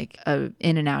more like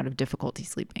in and out of difficulty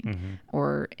sleeping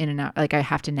or in and out, like I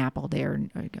have to nap all day or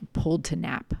pulled to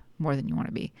nap more than you want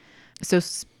to be. So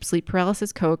sleep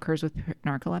paralysis co-occurs with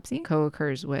narcolepsy,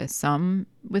 co-occurs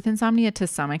with insomnia to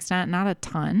some extent, not a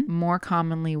ton, more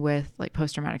commonly with like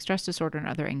post-traumatic stress disorder and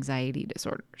other anxiety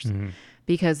disorders.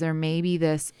 Because there may be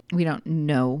this, we don't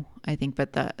know, I think,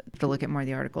 but to look at more of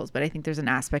the articles, but I think there's an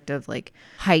aspect of like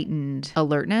heightened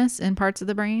alertness in parts of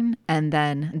the brain, and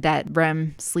then that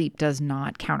REM sleep does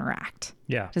not counteract.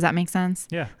 Yeah. Does that make sense?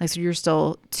 Yeah. Like, so you're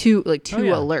still too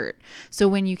alert. So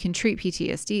when you can treat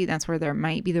PTSD, that's where there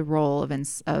might be the role of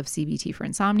CBT for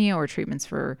insomnia, or treatments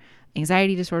for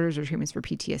anxiety disorders, or treatments for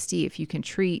PTSD. If you can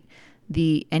treat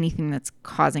anything that's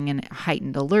causing a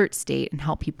heightened alert state and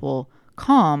help people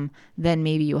calm, then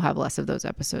maybe you'll have less of those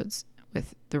episodes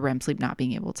with the REM sleep not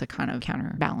being able to kind of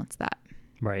counterbalance that.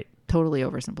 Right. Totally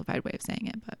oversimplified way of saying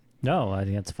it, but no, I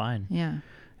think that's fine. Yeah.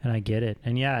 And I get it.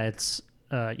 And yeah, it's,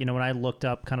 when I looked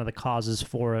up kind of the causes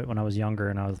for it when I was younger,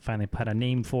 and I finally put a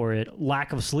name for it,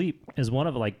 lack of sleep is one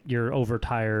of, like, you're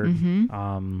overtired.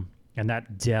 And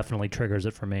that definitely triggers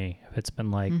it for me. It's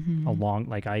been like a long,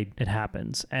 like it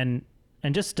happens. And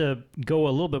just to go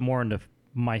a little bit more into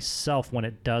myself, when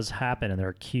it does happen and there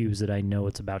are cues that I know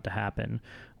it's about to happen,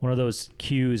 one of those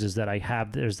cues is that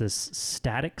there's this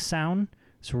static sound.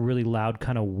 It's a really loud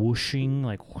kind of whooshing,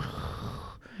 like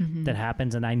that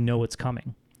happens, and I know it's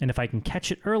coming. And if I can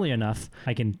catch it early enough,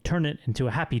 I can turn it into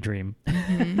a happy dream.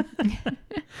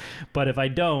 But if I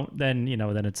don't, then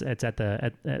then it's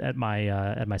at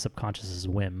my subconscious's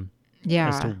whim. Yeah.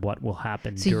 As to what will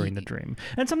happen during the dream.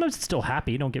 And sometimes it's still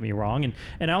happy, don't get me wrong.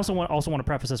 And I also want to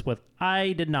preface this with,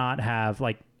 I did not have,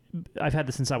 like, I've had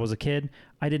this since I was a kid.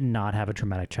 I did not have a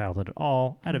traumatic childhood at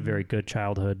all. I had a very good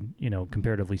childhood,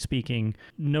 comparatively speaking.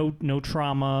 No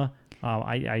trauma.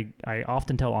 I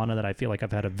often tell Anna that I feel like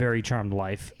I've had a very charmed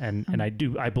life, and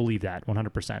I believe that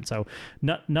 100%. So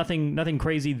nothing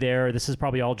crazy there. This is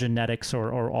probably all genetics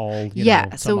or all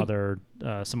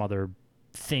some other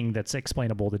thing that's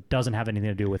explainable that doesn't have anything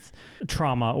to do with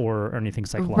trauma or anything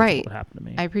psychological that happened to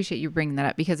me. I appreciate you bringing that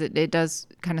up, because it does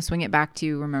kind of swing it back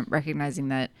to recognizing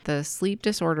that the sleep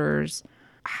disorders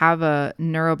have a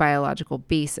neurobiological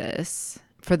basis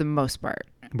for the most part.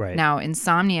 Right. Now,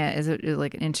 insomnia is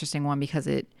like an interesting one, because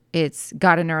it's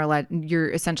got a your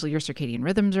circadian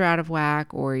rhythms are out of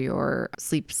whack, or your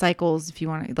sleep cycles, if you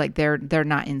want to, like, they're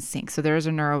not in sync. So there's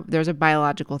a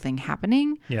biological thing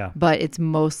happening. Yeah. But it's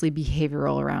mostly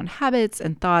behavioral around habits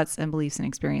and thoughts and beliefs and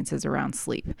experiences around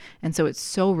sleep. And so it's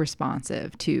so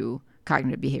responsive to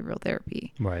cognitive behavioral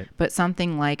therapy. Right. But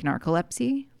something like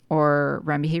narcolepsy, or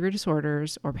REM behavior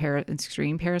disorders, or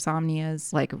extreme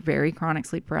parasomnias, like very chronic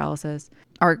sleep paralysis,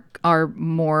 are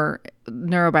more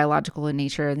neurobiological in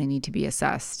nature, and they need to be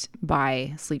assessed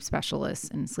by sleep specialists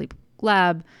and sleep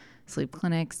lab, sleep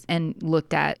clinics, and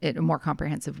looked at in a more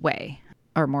comprehensive way,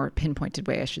 or more pinpointed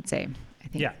way, I should say. I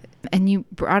think. Yeah. And you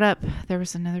brought up, there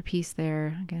was another piece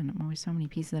there. Again, I'm always so many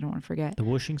pieces I don't want to forget. The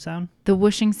whooshing sound? The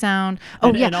whooshing sound.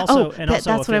 Oh, yeah. That's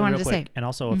what I wanted to say. And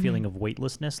also a feeling of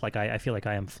weightlessness. Like I feel like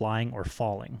I am flying or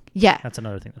falling. Yeah. That's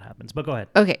another thing that happens. But go ahead.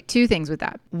 Okay. Two things with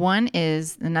that. One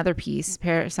is another piece.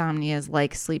 Parasomnias,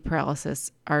 like sleep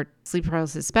paralysis, sleep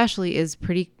paralysis especially, is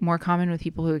pretty more common with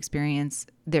people who experience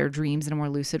their dreams in a more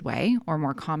lucid way, or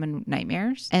more common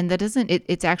nightmares. And that doesn't,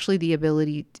 it's actually the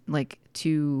ability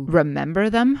to remember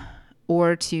them,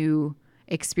 or to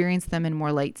experience them in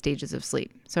more late stages of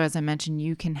sleep. So as I mentioned,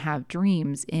 you can have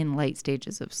dreams in late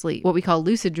stages of sleep. What we call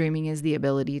lucid dreaming is the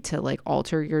ability to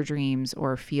alter your dreams,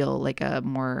 or feel like a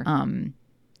more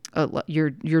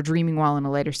you're dreaming while in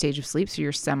a later stage of sleep, so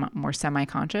you're more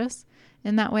semi-conscious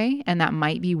in that way. And that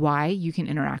might be why you can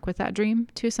interact with that dream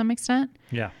to some extent.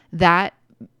 Yeah. That,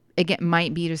 again,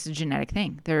 might be just a genetic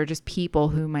thing. There are just people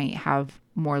who might have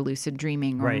more lucid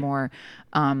dreaming, or more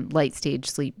late stage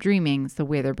sleep dreaming. It's the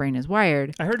way their brain is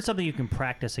wired. I heard it's something you can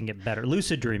practice and get better.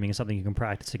 Lucid dreaming is something you can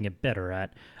practice and get better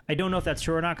at. I don't know if that's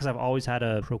true or not, because I've always had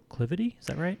a proclivity. Is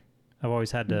that right? I've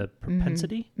always had the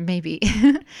propensity. Maybe.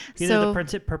 Either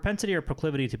the propensity or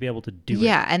proclivity to be able to do it.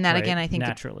 Yeah, and that, right? again, I think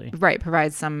naturally,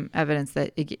 provides some evidence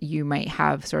that you might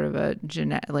have sort of a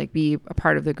be a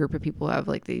part of the group of people who have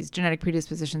these genetic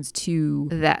predispositions to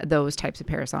those types of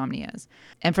parasomnias.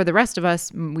 And for the rest of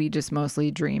us, we just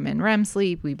mostly dream in REM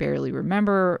sleep. We barely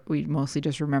remember. We mostly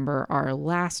just remember our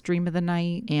last dream of the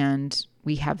night, and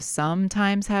we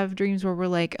sometimes have dreams where we're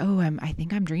like, oh, I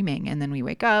think I'm dreaming. And then we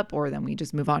wake up, or then we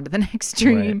just move on to the next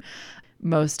dream. Right.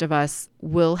 Most of us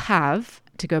will have,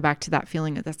 to go back to that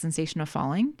feeling, that sensation of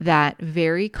falling, that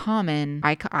very common,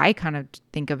 I kind of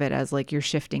think of it as you're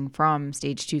shifting from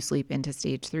stage 2 sleep into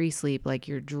stage 3 sleep,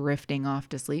 you're drifting off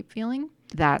to sleep feeling.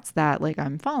 That's that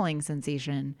I'm falling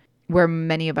sensation. where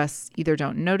many of us either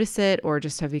don't notice it or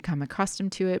just have become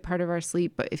accustomed to it, part of our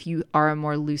sleep. But if you are a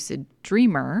more lucid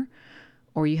dreamer,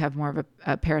 or you have more of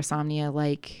a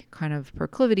parasomnia-like kind of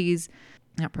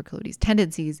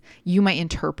tendencies, you might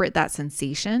interpret that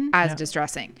sensation as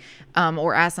distressing,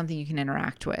 or as something you can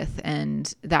interact with.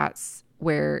 And that's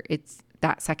where it's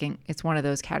one of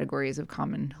those categories of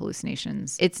common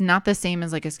hallucinations. It's not the same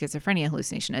as like a schizophrenia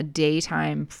hallucination, a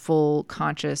daytime, full,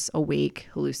 conscious, awake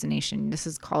hallucination. This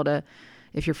is called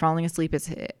if you're falling asleep, it's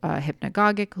a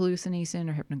hypnagogic hallucination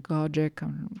or hypnagogic.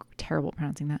 I'm terrible at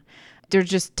pronouncing that. They're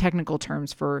just technical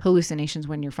terms for hallucinations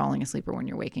when you're falling asleep or when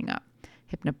you're waking up.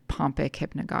 Hypnopompic,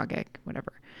 hypnagogic,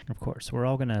 whatever. Of course, we're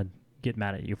all going to get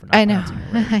mad at you for not pronouncing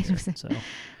it right here,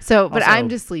 so but also, I'm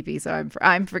just sleepy, so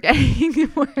I'm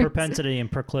forgetting words. Propensity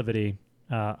and proclivity.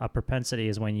 A propensity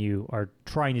is when you are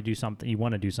trying to do something, you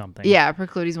want to do something. Yeah,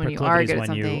 proclivity is when you are good at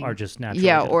something. When you are just naturally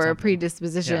good or at something. A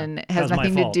predisposition has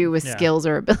nothing to do with Yeah. skills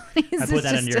or abilities. I put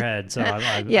that in your head, so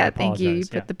I thank you. You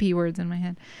put the P words in my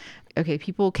head. Okay,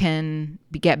 people can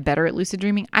get better at lucid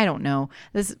dreaming. I don't know.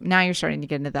 Now you're starting to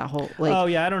get into that whole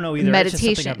I don't know either.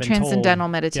 Meditation, transcendental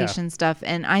meditation stuff,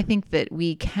 and I think that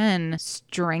we can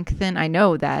strengthen. I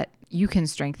know that you can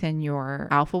strengthen your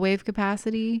alpha wave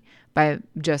capacity by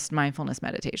just mindfulness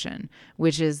meditation,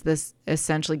 which is this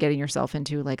essentially getting yourself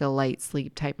into like a light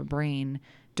sleep type of brain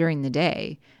during the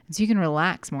day. And so you can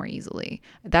relax more easily.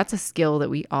 That's a skill that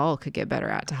we all could get better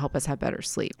at to help us have better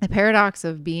sleep. The paradox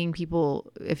of being people,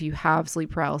 if you have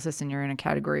sleep paralysis and you're in a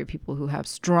category of people who have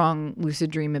strong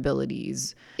lucid dream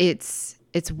abilities, it's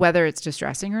whether it's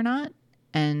distressing or not.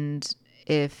 And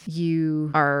if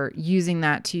you are using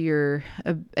that to your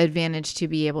advantage to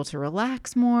be able to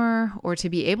relax more or to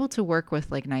be able to work with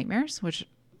like nightmares, which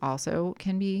also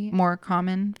can be more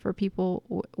common for people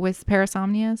with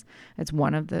parasomnias. It's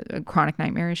one of the chronic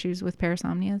nightmare issues with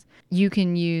parasomnias. You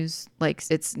can use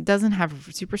it doesn't have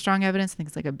super strong evidence. I think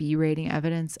it's like a B rating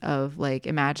evidence of like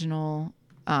imaginal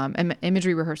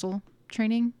imagery rehearsal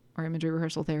training or imagery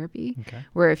rehearsal therapy,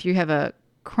 where if you have a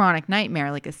chronic nightmare,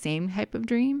 like the same type of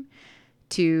dream,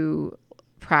 to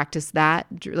practice that,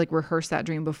 like rehearse that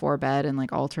dream before bed and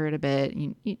like alter it a bit.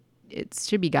 It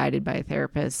should be guided by a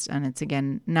therapist. And it's,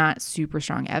 again, not super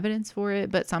strong evidence for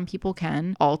it, but some people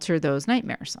can alter those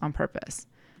nightmares on purpose.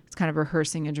 It's kind of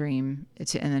rehearsing a dream and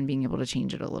then being able to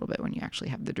change it a little bit when you actually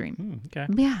have the dream.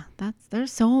 Yeah,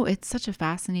 it's such a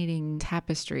fascinating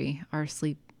tapestry, our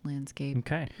sleep landscape.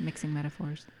 Mixing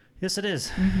metaphors. Yes, it is.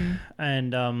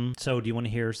 And so do you want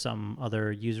to hear some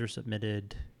other user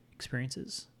submitted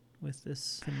experiences with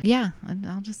this? Yeah,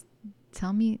 I'll just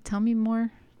tell me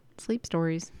more sleep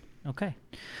stories. Okay.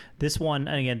 This one,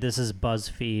 and again, this is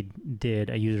BuzzFeed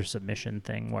did a user submission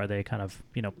thing where they kind of,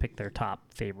 pick their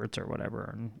top favorites or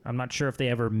whatever. And I'm not sure if they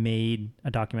ever made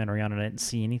a documentary on it. I didn't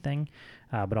see anything,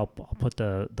 but I'll put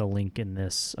the link in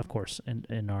this, of course,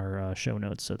 in our show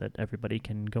notes so that everybody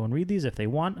can go and read these if they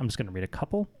want. I'm just going to read a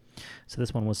couple. So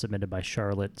this one was submitted by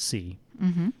Charlotte C.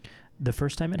 The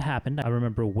first time it happened, I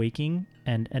remember waking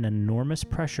and an enormous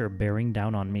pressure bearing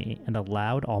down on me and a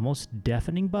loud, almost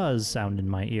deafening buzz sound in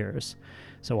my ears.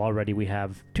 So already we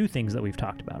have two things that we've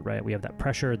talked about, right? We have that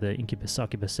pressure, the incubus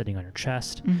succubus sitting on your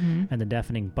chest, and the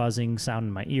deafening buzzing sound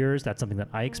in my ears. That's something that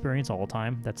I experience all the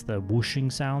time. That's the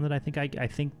whooshing sound that I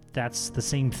think that's the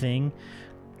same thing.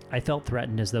 I felt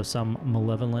threatened as though some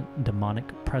malevolent demonic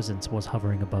presence was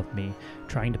hovering above me,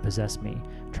 trying to possess me,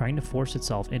 trying to force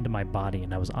itself into my body,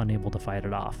 and I was unable to fight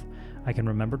it off. I can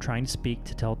remember trying to speak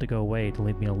to tell it to go away, to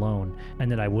leave me alone, and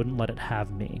that I wouldn't let it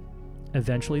have me.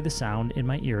 Eventually, the sound in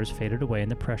my ears faded away and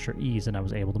the pressure eased and I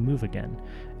was able to move again.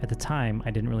 At the time,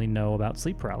 I didn't really know about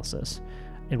sleep paralysis.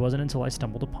 It wasn't until I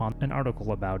stumbled upon an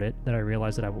article about it that I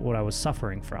realized what I was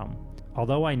suffering from.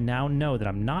 Although I now know that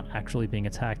I'm not actually being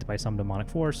attacked by some demonic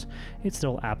force, it's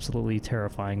still absolutely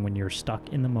terrifying when you're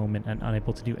stuck in the moment and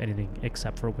unable to do anything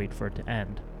except for wait for it to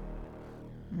end.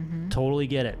 Totally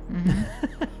get it.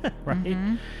 Right?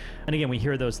 And again, we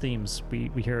hear those themes.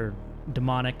 We hear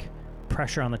demonic,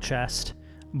 pressure on the chest,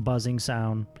 buzzing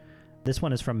sound. This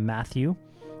one is from Matthew.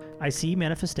 I see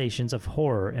manifestations of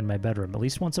horror in my bedroom at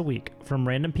least once a week, from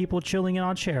random people chilling in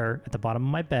on a chair at the bottom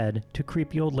of my bed to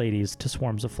creepy old ladies to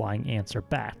swarms of flying ants or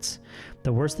bats.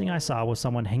 The worst thing I saw was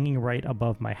someone hanging right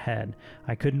above my head.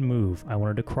 I couldn't move. I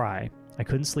wanted to cry. I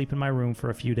couldn't sleep in my room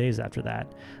for a few days after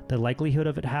that. The likelihood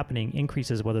of it happening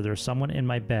increases whether there's someone in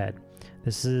my bed.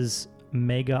 This is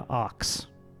Mega Ox.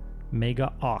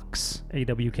 Mega Ox,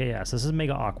 AWKS. This is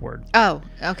mega awkward. Oh,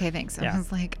 okay, thanks. Yeah. I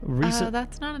was like,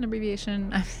 that's not an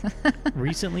abbreviation.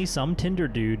 Recently, some Tinder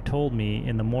dude told me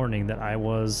in the morning that I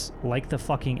was like the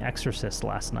fucking Exorcist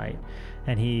last night,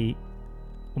 and he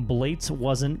Blates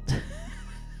wasn't...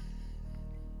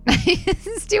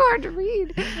 It's too hard to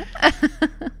read.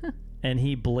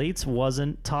 And Blates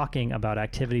wasn't talking about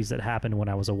activities that happened when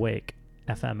I was awake.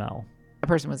 FML. A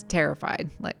person was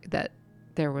terrified, like that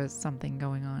there was something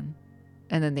going on.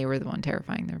 And then they were the one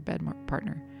terrifying their bed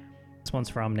partner. This one's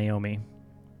from Naomi.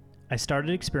 I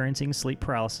started experiencing sleep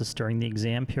paralysis during the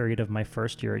exam period of my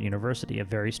first year at university, a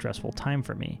very stressful time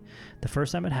for me. The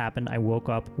first time it happened, I woke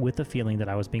up with the feeling that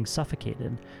I was being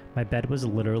suffocated. My bed was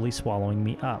literally swallowing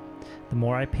me up. The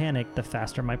more I panicked, the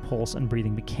faster my pulse and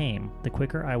breathing became. The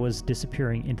quicker I was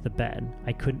disappearing into the bed.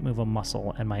 I couldn't move a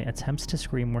muscle, and my attempts to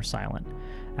scream were silent.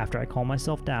 After I calmed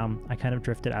myself down, I kind of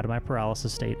drifted out of my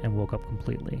paralysis state and woke up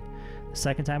completely. The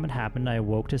second time it happened, I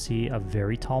awoke to see a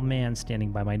very tall man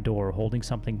standing by my door, holding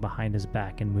something behind his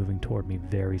back and moving toward me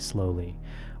very slowly.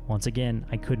 Once again,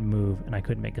 I couldn't move and I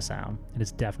couldn't make a sound. It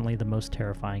is definitely the most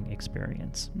terrifying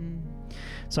experience.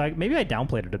 So maybe I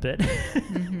downplayed it a bit.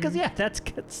 Because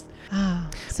that's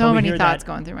so many thoughts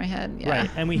going through my head. Yeah. Right.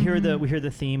 And we hear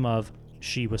the theme of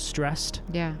she was stressed.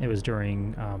 Yeah. It was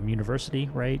during university,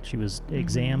 right? She was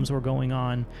exams were going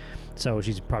on. So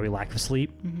she's probably lack of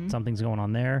sleep. Something's going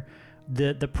on there.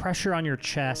 The pressure on your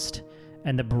chest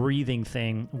and the breathing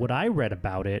thing, what I read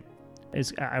about it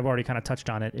is, I've already kind of touched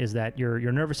on it, is that your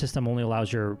nervous system only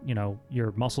allows your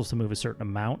muscles to move a certain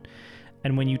amount.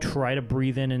 And when you try to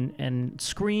breathe in and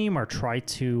scream or try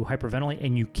to hyperventilate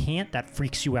and you can't, that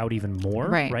freaks you out even more,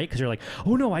 right? Because you're like,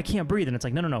 oh no, I can't breathe. And it's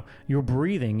like, no. You're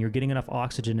breathing. You're getting enough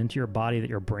oxygen into your body that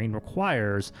your brain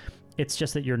requires. It's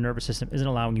just that your nervous system isn't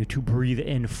allowing you to breathe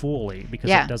in fully because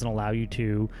it doesn't allow you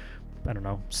to, I don't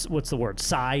know, what's the word,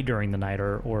 sigh during the night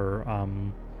or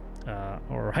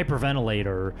hyperventilate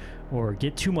or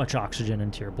get too much oxygen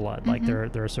into your blood. Like there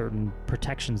are certain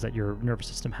protections that your nervous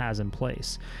system has in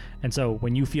place. And so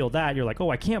when you feel that, you're like,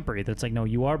 oh, I can't breathe. It's like, no,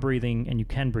 you are breathing and you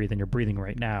can breathe and you're breathing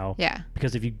right now. Yeah.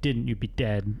 Because if you didn't, you'd be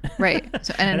dead. Right.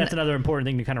 So, and that's another important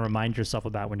thing to kind of remind yourself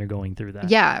about when you're going through that.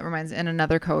 Yeah. It reminds, and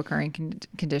another co-occurring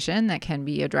condition that can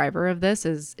be a driver of this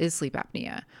is sleep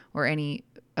apnea, or any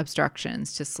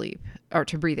obstructions to sleep or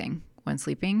to breathing when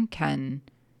sleeping can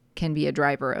be a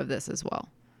driver of this as well.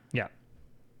 Yeah.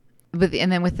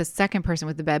 And then with the second person,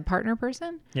 with the bed partner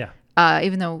person,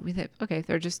 even though we think, okay,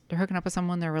 they're hooking up with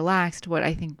someone, they're relaxed. What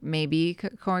I think maybe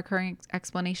co-occurring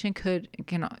explanation can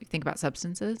think about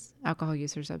substances, alcohol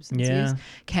use or substances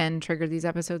can trigger these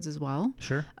episodes as well.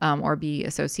 Sure. Or be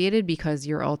associated because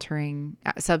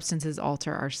substances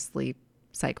alter our sleep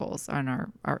cycles on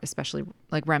our especially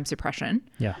like REM suppression.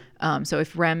 Yeah. So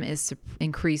if REM is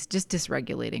increased, just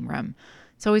dysregulating REM.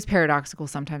 It's always paradoxical.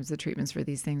 Sometimes the treatments for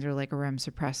these things are like a REM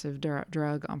suppressive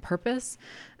drug on purpose.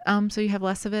 So you have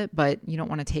less of it, but you don't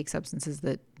want to take substances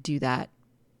that do that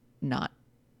not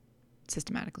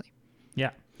systematically.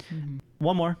 Yeah.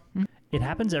 One more. It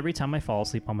happens every time I fall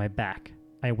asleep on my back.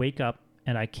 I wake up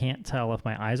and I can't tell if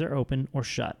my eyes are open or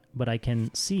shut, but I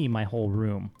can see my whole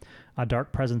room. A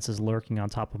dark presence is lurking on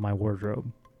top of my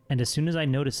wardrobe. And as soon as I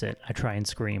notice it, I try and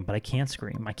scream, but I can't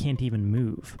scream. I can't even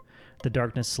move. The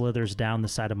darkness slithers down the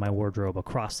side of my wardrobe,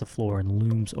 across the floor, and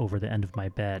looms over the end of my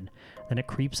bed. Then it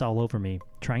creeps all over me,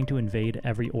 trying to invade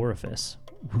every orifice.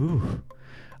 Whew.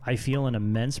 I feel an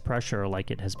immense pressure, like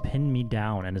it has pinned me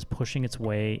down and is pushing its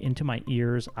way into my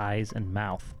ears, eyes, and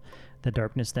mouth. The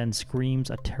darkness then screams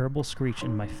a terrible screech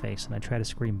in my face, and I try to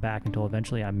scream back until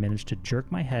eventually I manage to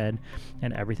jerk my head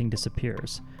and everything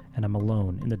disappears, and I'm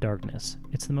alone in the darkness.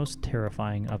 It's the most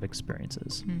terrifying of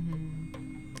experiences.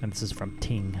 And this is from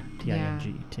Ting,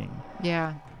 T-I-N-G, Ting.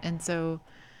 Yeah, and so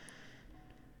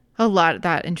a lot of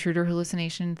that intruder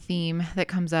hallucination theme that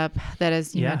comes up, that,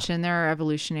 as you mentioned, there are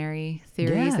evolutionary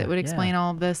theories that would explain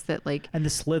all of this, that like... And the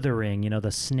slithering,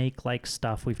 the snake-like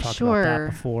stuff, we've talked about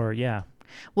that before,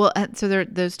 Well, so there are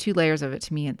those two layers of it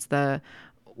to me. It's the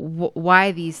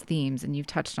why these themes, and you've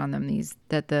touched on them,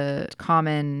 that the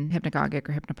common hypnagogic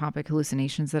or hypnopompic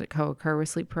hallucinations that co-occur with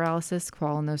sleep paralysis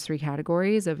fall in those three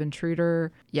categories of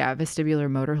intruder,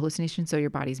 vestibular motor hallucination. So your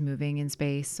body's moving in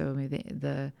space. So maybe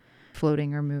the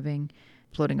floating or moving,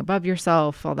 floating above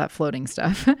yourself, all that floating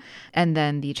stuff. And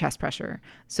then the chest pressure.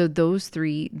 So those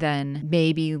three then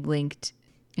may be linked.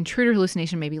 Intruder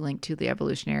hallucination may be linked to the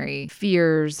evolutionary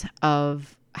fears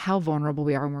of how vulnerable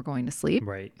we are when we're going to sleep.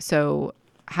 Right. So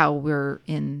how we're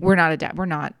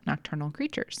not nocturnal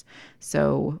creatures.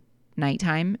 So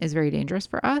nighttime is very dangerous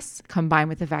for us, combined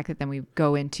with the fact that then we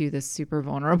go into this super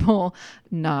vulnerable,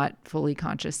 not fully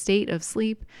conscious state of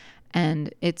sleep.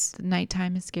 And it's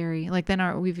nighttime is scary. Like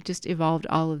then we've just evolved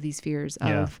all of these fears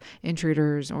of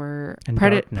intruders or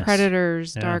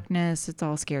predators, darkness. It's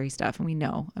all scary stuff. And we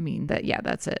know, I mean,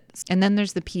 that's it. And then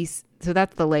there's the piece. So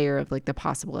that's the layer of like the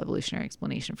possible evolutionary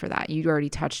explanation for that. You already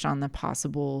touched on the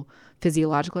possible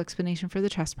physiological explanation for the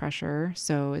chest pressure.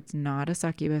 So it's not a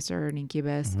succubus or an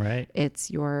incubus. Right.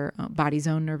 It's your body's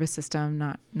own nervous system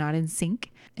not in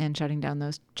sync and shutting down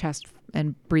those chest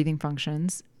and breathing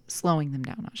functions, slowing them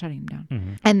down, not shutting them down.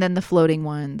 Mm-hmm. And then the floating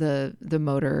one, the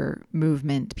motor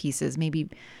movement pieces, maybe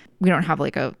we don't have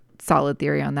like a solid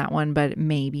theory on that one, but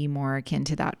maybe more akin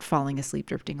to that falling asleep,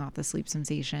 drifting off the sleep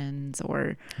sensations,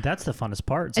 or that's the funnest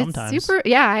part sometimes. It's super.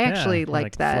 Yeah. I actually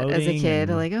liked that as a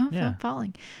kid. I'm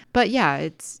falling, but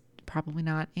it's probably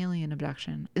not alien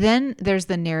abduction. Then there's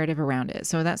the narrative around it.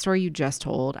 So that story you just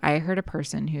told, I heard a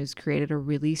person who's created a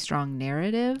really strong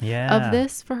narrative of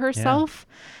this for herself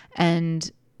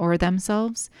or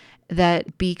themselves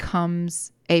that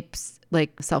becomes a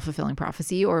like self-fulfilling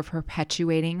prophecy or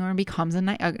perpetuating or becomes a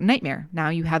nightmare. Now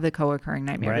you have the co-occurring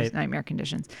nightmare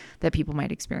conditions that people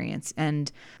might experience. And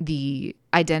the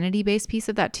identity-based piece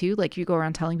of that too, like you go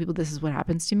around telling people this is what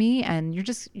happens to me, and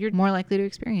you're more likely to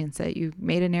experience it. You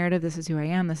made a narrative, this is who I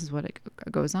am, this is what it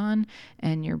goes on,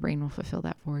 and your brain will fulfill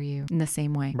that for you in the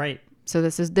same way. Right. So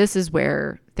this is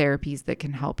where therapies that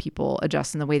can help people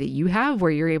adjust in the way that you have,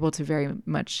 where you're able to very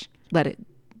much let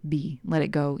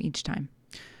it go each time.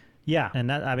 Yeah. And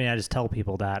that, I mean, I just tell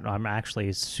people that I'm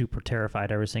actually super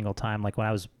terrified every single time. Like when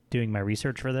I was doing my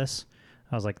research for this,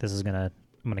 I was like, I'm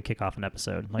going to kick off an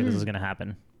episode. Like this is going to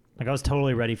happen. Like I was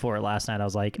totally ready for it last night. I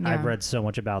was like, I've read so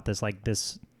much about this. Like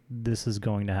this is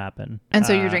going to happen. And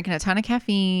so you're drinking a ton of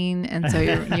caffeine. And so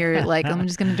you're like, I'm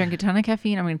just going to drink a ton of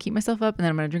caffeine. I'm going to keep myself up, and then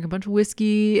I'm going to drink a bunch of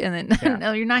whiskey. And then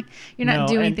no, you're not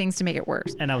doing things to make it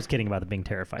worse. And I was kidding about the being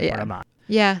terrified part. I'm not.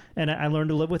 Yeah. And I learned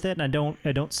to live with it, and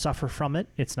I don't suffer from it.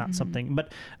 It's not something,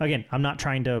 but again, I'm not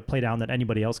trying to play down that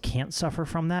anybody else can't suffer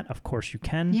from that. Of course you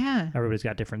can. Yeah. Everybody's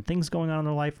got different things going on in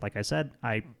their life. Like I said,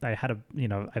 I've had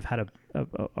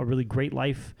a really great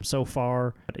life so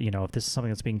far. If this is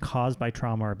something that's being caused by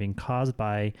trauma or being caused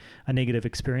by a negative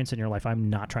experience in your life, I'm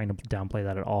not trying to downplay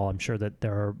that at all. I'm sure that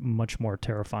there are much more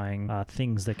terrifying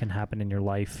things that can happen in your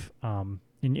life,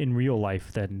 in real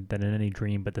life than in any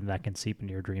dream, but then that can seep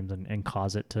into your dreams and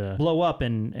cause it to blow up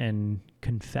and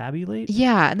confabulate.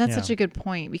 Yeah. And that's such a good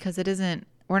point, because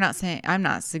I'm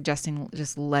not suggesting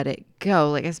just let it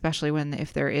go. Like, especially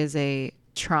if there is a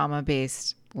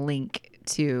trauma-based link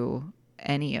to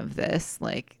any of this,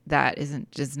 like that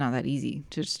isn't just not that easy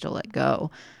to just to let go.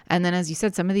 And then, as you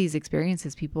said, some of these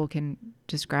experiences people can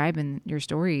describe in your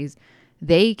stories,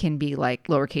 they can be like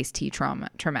lowercase t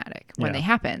traumatic when they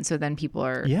happen. So then people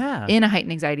are in a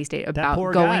heightened anxiety state about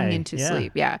going into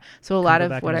sleep. Yeah. So a lot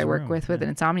of what I work with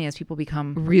insomnia is people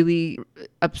become really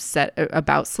upset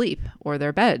about sleep or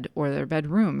their bed or their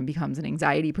bedroom. It becomes an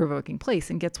anxiety provoking place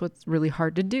and gets what's really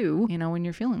hard to do, when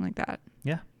you're feeling like that.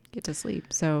 Yeah. Get to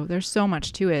sleep. So there's so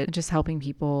much to it. Just helping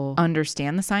people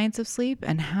understand the science of sleep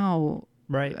and how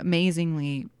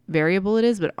amazingly variable it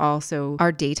is, but also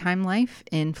our daytime life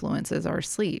influences our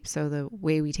sleep. So the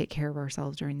way we take care of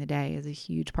ourselves during the day is a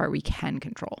huge part we can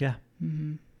control. Yeah.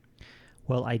 Mm-hmm.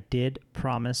 Well, I did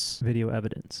promise video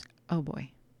evidence. Oh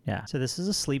boy. Yeah. So this is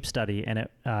a sleep study, and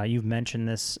you've mentioned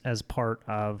this as part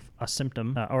of a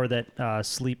symptom, or that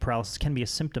sleep paralysis can be a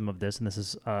symptom of this. And this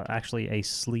is actually a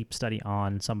sleep study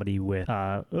on somebody with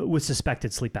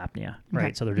suspected sleep apnea, right?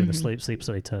 Okay. So they're doing a sleep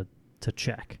study to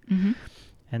check. Mm-hmm.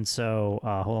 And so,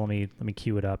 hold on, let me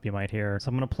cue it up. You might hear. So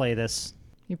I'm going to play this.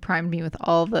 You primed me with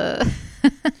all the...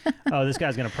 Oh, this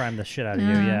guy's going to prime the shit out of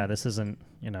you. Yeah, this isn't,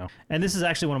 And this is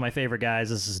actually one of my favorite guys.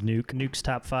 This is Nuke. Nuke's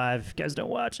Top 5. If you guys don't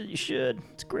watch it, you should.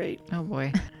 It's great. Oh,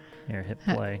 boy. Here, hit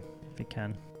play if you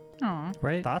can. Aw.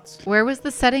 Right? Thoughts? Where was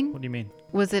the setting? What do you mean?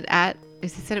 Was it at... He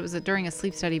said it was during a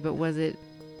sleep study, but was it...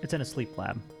 It's in a sleep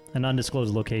lab. An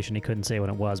undisclosed location. He couldn't say what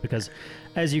it was because,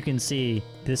 as you can see,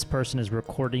 this person is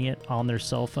recording it on their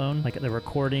cell phone. Like, they're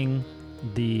recording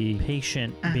the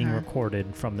patient being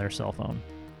recorded from their cell phone.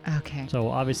 Okay. So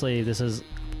obviously this is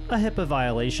a HIPAA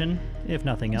violation, if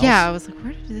nothing else. Yeah, I was like,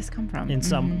 where did this come from? In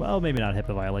some, well, maybe not a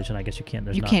HIPAA violation. I guess you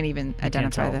can't. You can't even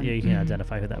identify them. Yeah, you can't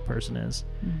identify who that person is.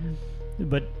 Mm-hmm.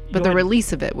 But the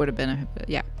release of it would have been a HIPAA.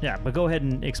 Yeah. Yeah, but go ahead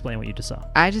and explain what you just saw.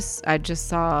 I just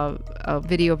saw a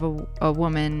video of a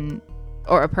woman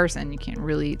or a person. You can't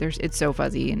really. It's so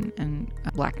fuzzy and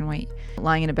black and white,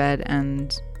 lying in a bed,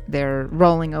 and they're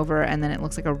rolling over, and then it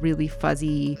looks like a really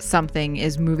fuzzy something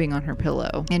is moving on her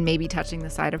pillow and maybe touching the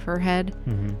side of her head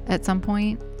at some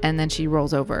point, and then she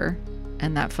rolls over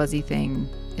and that fuzzy thing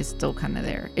is still kind of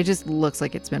there. It just looks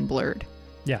like it's been blurred.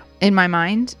 Yeah. In my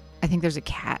mind, I think there's a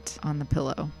cat on the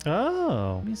pillow.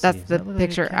 Oh. Let me see. That's Does the that look like a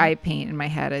picture cat? I paint in my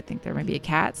head. I think there might be a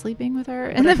cat sleeping with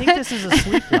her. But I think this is a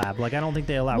sleep lab. Like, I don't think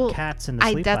they allow Well, cats in the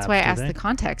sleep labs. That's why I asked do the they?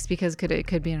 context, because it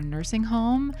could be in a nursing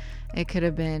home. It could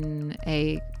have been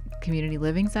a community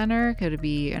living center. Could it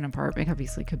be an apartment?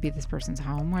 Obviously, could be this person's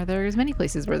home, where there's many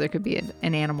places where there could be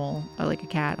an animal, or like a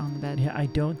cat on the bed. Yeah, I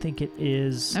don't think it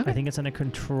is. Okay. I think it's in a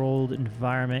controlled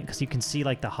environment because you can see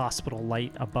like the hospital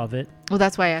light above it. Well,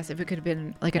 that's why I asked if it could have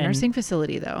been like a And- nursing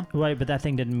facility, though. Right, but that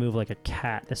thing didn't move like a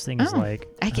cat. This thing is like.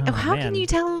 How can you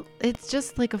tell? It's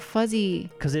just like a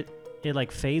fuzzy. Because it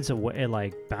like fades away. It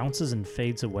like bounces and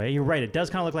fades away. You're right. It does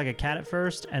kind of look like a cat at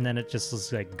first, and then it just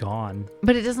is like gone.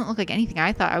 But it doesn't look like anything.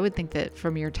 I would think that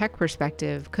from your tech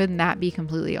perspective, couldn't that be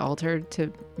completely altered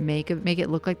to make it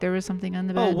look like there was something on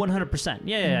the bed? Oh, 100%.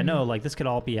 Yeah, no, like this could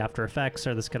all be After Effects,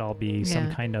 or this could all be some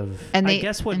Yeah. kind of. And I they-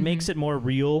 guess what makes it more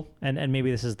real, and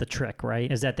maybe this is the trick,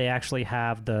 right? Is that they actually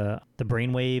have the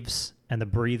brain waves and the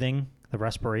breathing, the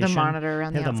respiration, The monitor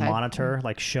on they the have the outside. monitor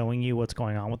like showing you what's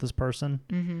going on with this person.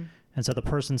 Mm-hmm. And so the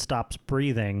person stops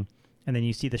breathing, and then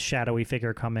you see the shadowy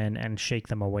figure come in and shake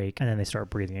them awake, and then they start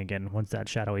breathing again once that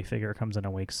shadowy figure comes in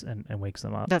and wakes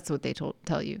them up. That's what they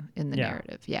tell you in the Yeah,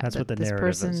 narrative. Yeah, that's that what the this narrative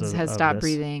is person of has stopped this.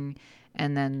 breathing,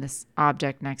 and then this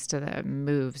object next to them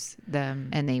moves them,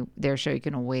 and they're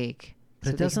shaken awake, But so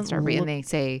it they can doesn't start breathing. look- And they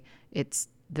say it's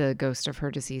the ghost of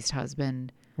her deceased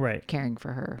husband Right. caring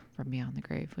for her from beyond the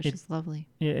grave, which It- is lovely.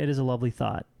 Yeah, it is a lovely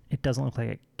thought. It doesn't look like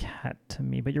a cat to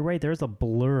me, but you're right. There's a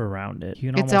blur around it.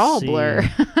 You can It's almost all see- blur.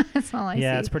 That's all I see.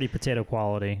 Yeah, it's pretty potato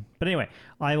quality. But anyway,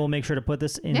 I will make sure to put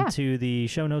this into the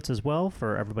show notes as well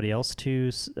for everybody else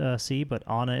to see. But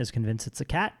Anna is convinced it's a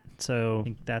cat, so I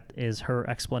think that is her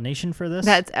explanation for this.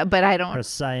 But I her don't.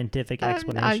 scientific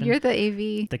explanation. You're the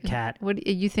AV. The cat. What do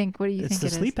you think? What do you It's think the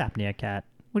it sleep is? apnea cat.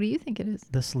 What do you think it is?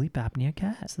 The sleep apnea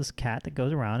cat. It's this cat that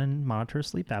goes around and monitors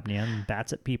sleep apnea and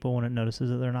bats at people when it notices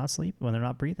that they're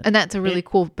not breathing. And that's a really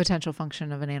cool potential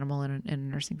function of an animal in a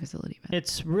nursing facility. But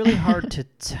It's really hard to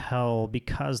tell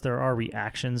because there are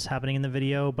reactions happening in the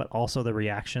video, but also the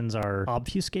reactions are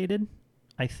obfuscated,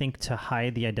 I think, to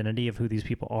hide the identity of who these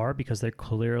people are, because they're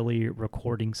clearly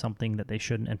recording something that they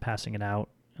shouldn't and passing it out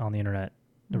on the internet.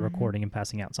 They're recording and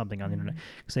passing out something on the internet,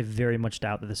 because I very much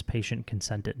doubt that this patient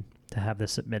consented to have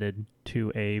this submitted to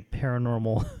a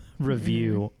paranormal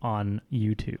review on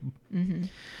YouTube.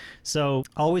 So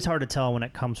always hard to tell when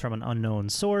it comes from an unknown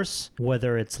source,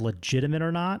 whether it's legitimate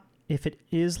or not. If it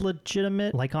is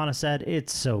legitimate, like Anna said,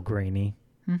 it's so grainy.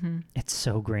 It's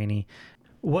so grainy.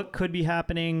 What could be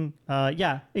happening?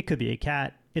 Yeah, it could be a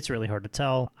cat. It's really hard to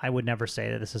tell. I would never say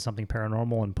that this is something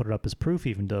paranormal and put it up as proof,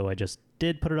 even though I just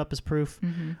did put it up as proof.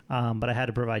 But I had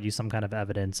to provide you some kind of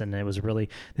evidence, and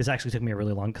this actually took me a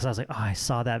really long, because I was like, oh, I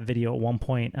saw that video at one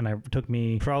point, and it took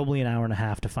me probably an hour and a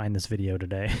half to find this video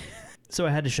today. So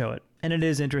I had to show it. And it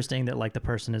is interesting that like the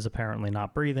person is apparently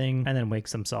not breathing and then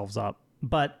wakes themselves up.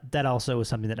 But that also is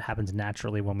something that happens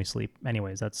naturally when we sleep.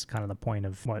 Anyways, that's kind of the point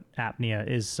of what apnea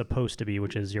is supposed to be,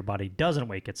 which is your body doesn't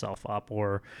wake itself up,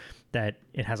 or that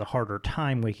it has a harder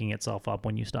time waking itself up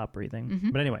when you stop breathing.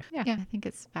 But anyway, yeah, I think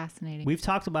it's fascinating. we've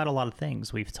talked about a lot of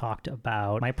things. We've talked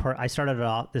about I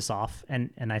started this off and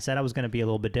I said I was going to be a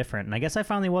little bit different. And I guess I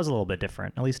finally was a little bit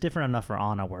different, at least different enough for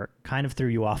Anna, where it kind of threw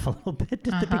you off a little bit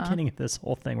at the beginning of this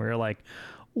whole thing, where you're like,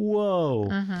 whoa.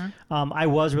 I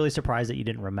was really surprised that you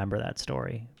didn't remember that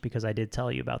story, because I did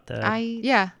tell you about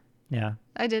yeah, yeah.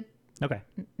 I did. Okay.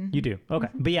 You do. Okay.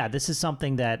 But yeah, this is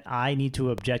something that I need to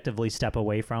objectively step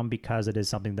away from, because it is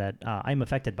something that I'm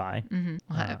affected by. Well,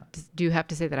 I do have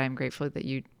to say that I'm grateful that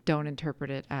you don't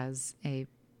interpret it as a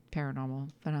paranormal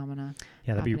phenomena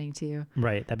happening to you.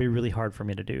 Right. That'd be really hard for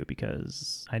me to do,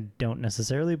 because I don't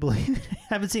necessarily believe it. I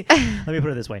haven't seen, let me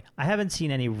put it this way. I haven't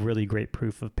seen any really great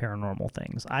proof of paranormal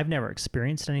things. I've never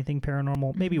experienced anything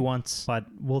paranormal, maybe once, but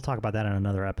we'll talk about that in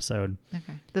another episode.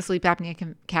 Okay. The sleep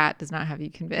apnea cat does not have you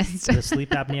convinced. The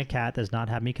sleep apnea cat does not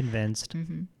have me convinced.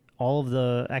 All of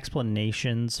the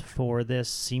explanations for this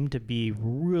seem to be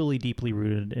really deeply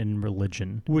rooted in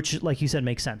religion, which, like you said,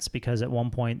 makes sense, because at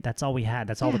one point that's all we had.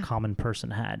 That's all the common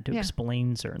person had to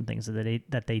explain certain things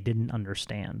that they didn't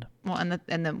understand. Well, and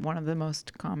one of the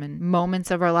most common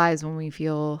moments of our lives when we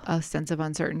feel a sense of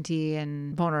uncertainty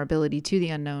and vulnerability to the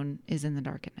unknown is in the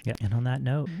dark at night. Yeah. And on that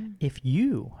note, if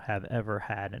you have ever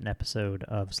had an episode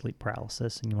of sleep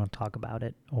paralysis and you want to talk about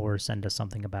it or send us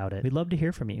something about it, we'd love to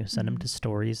hear from you. Send them to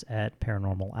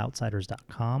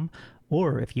stories@paranormaloutsiders.com,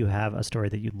 Or if you have a story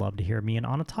that you'd love to hear me and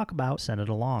Anna talk about, send it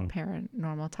along.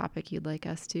 Paranormal topic you'd like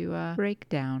us to break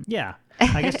down. Yeah.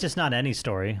 I guess just not any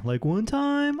story. Like one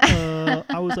time,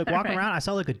 I was like walking around, I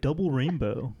saw like a double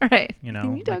rainbow. Right. You know,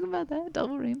 Can you talk about that?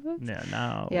 Double rainbows? Yeah,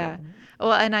 no. Yeah.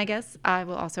 Well, and I guess I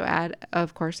will also add,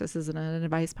 of course, this isn't an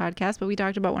advice podcast, but we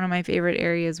talked about one of my favorite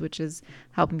areas, which is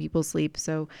helping people sleep.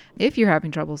 So if you're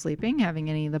having trouble sleeping, having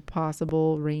any of the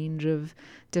possible range of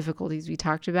difficulties we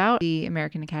talked about, the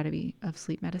American Academy of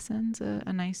Sleep Medicine's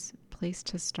a nice place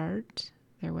to start.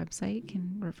 Their website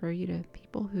can refer you to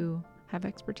people who have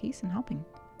expertise in helping.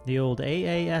 The old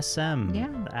AASM. Yeah.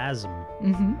 The ASM.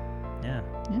 Mm-hmm. Yeah.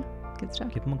 Yeah. Good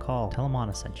stuff. Give them a call. Tell them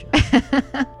Anna sent you.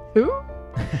 Who?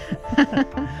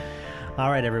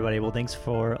 All right, everybody. Well, thanks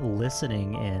for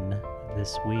listening in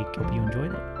this week. Hope you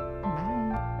enjoyed it. Bye.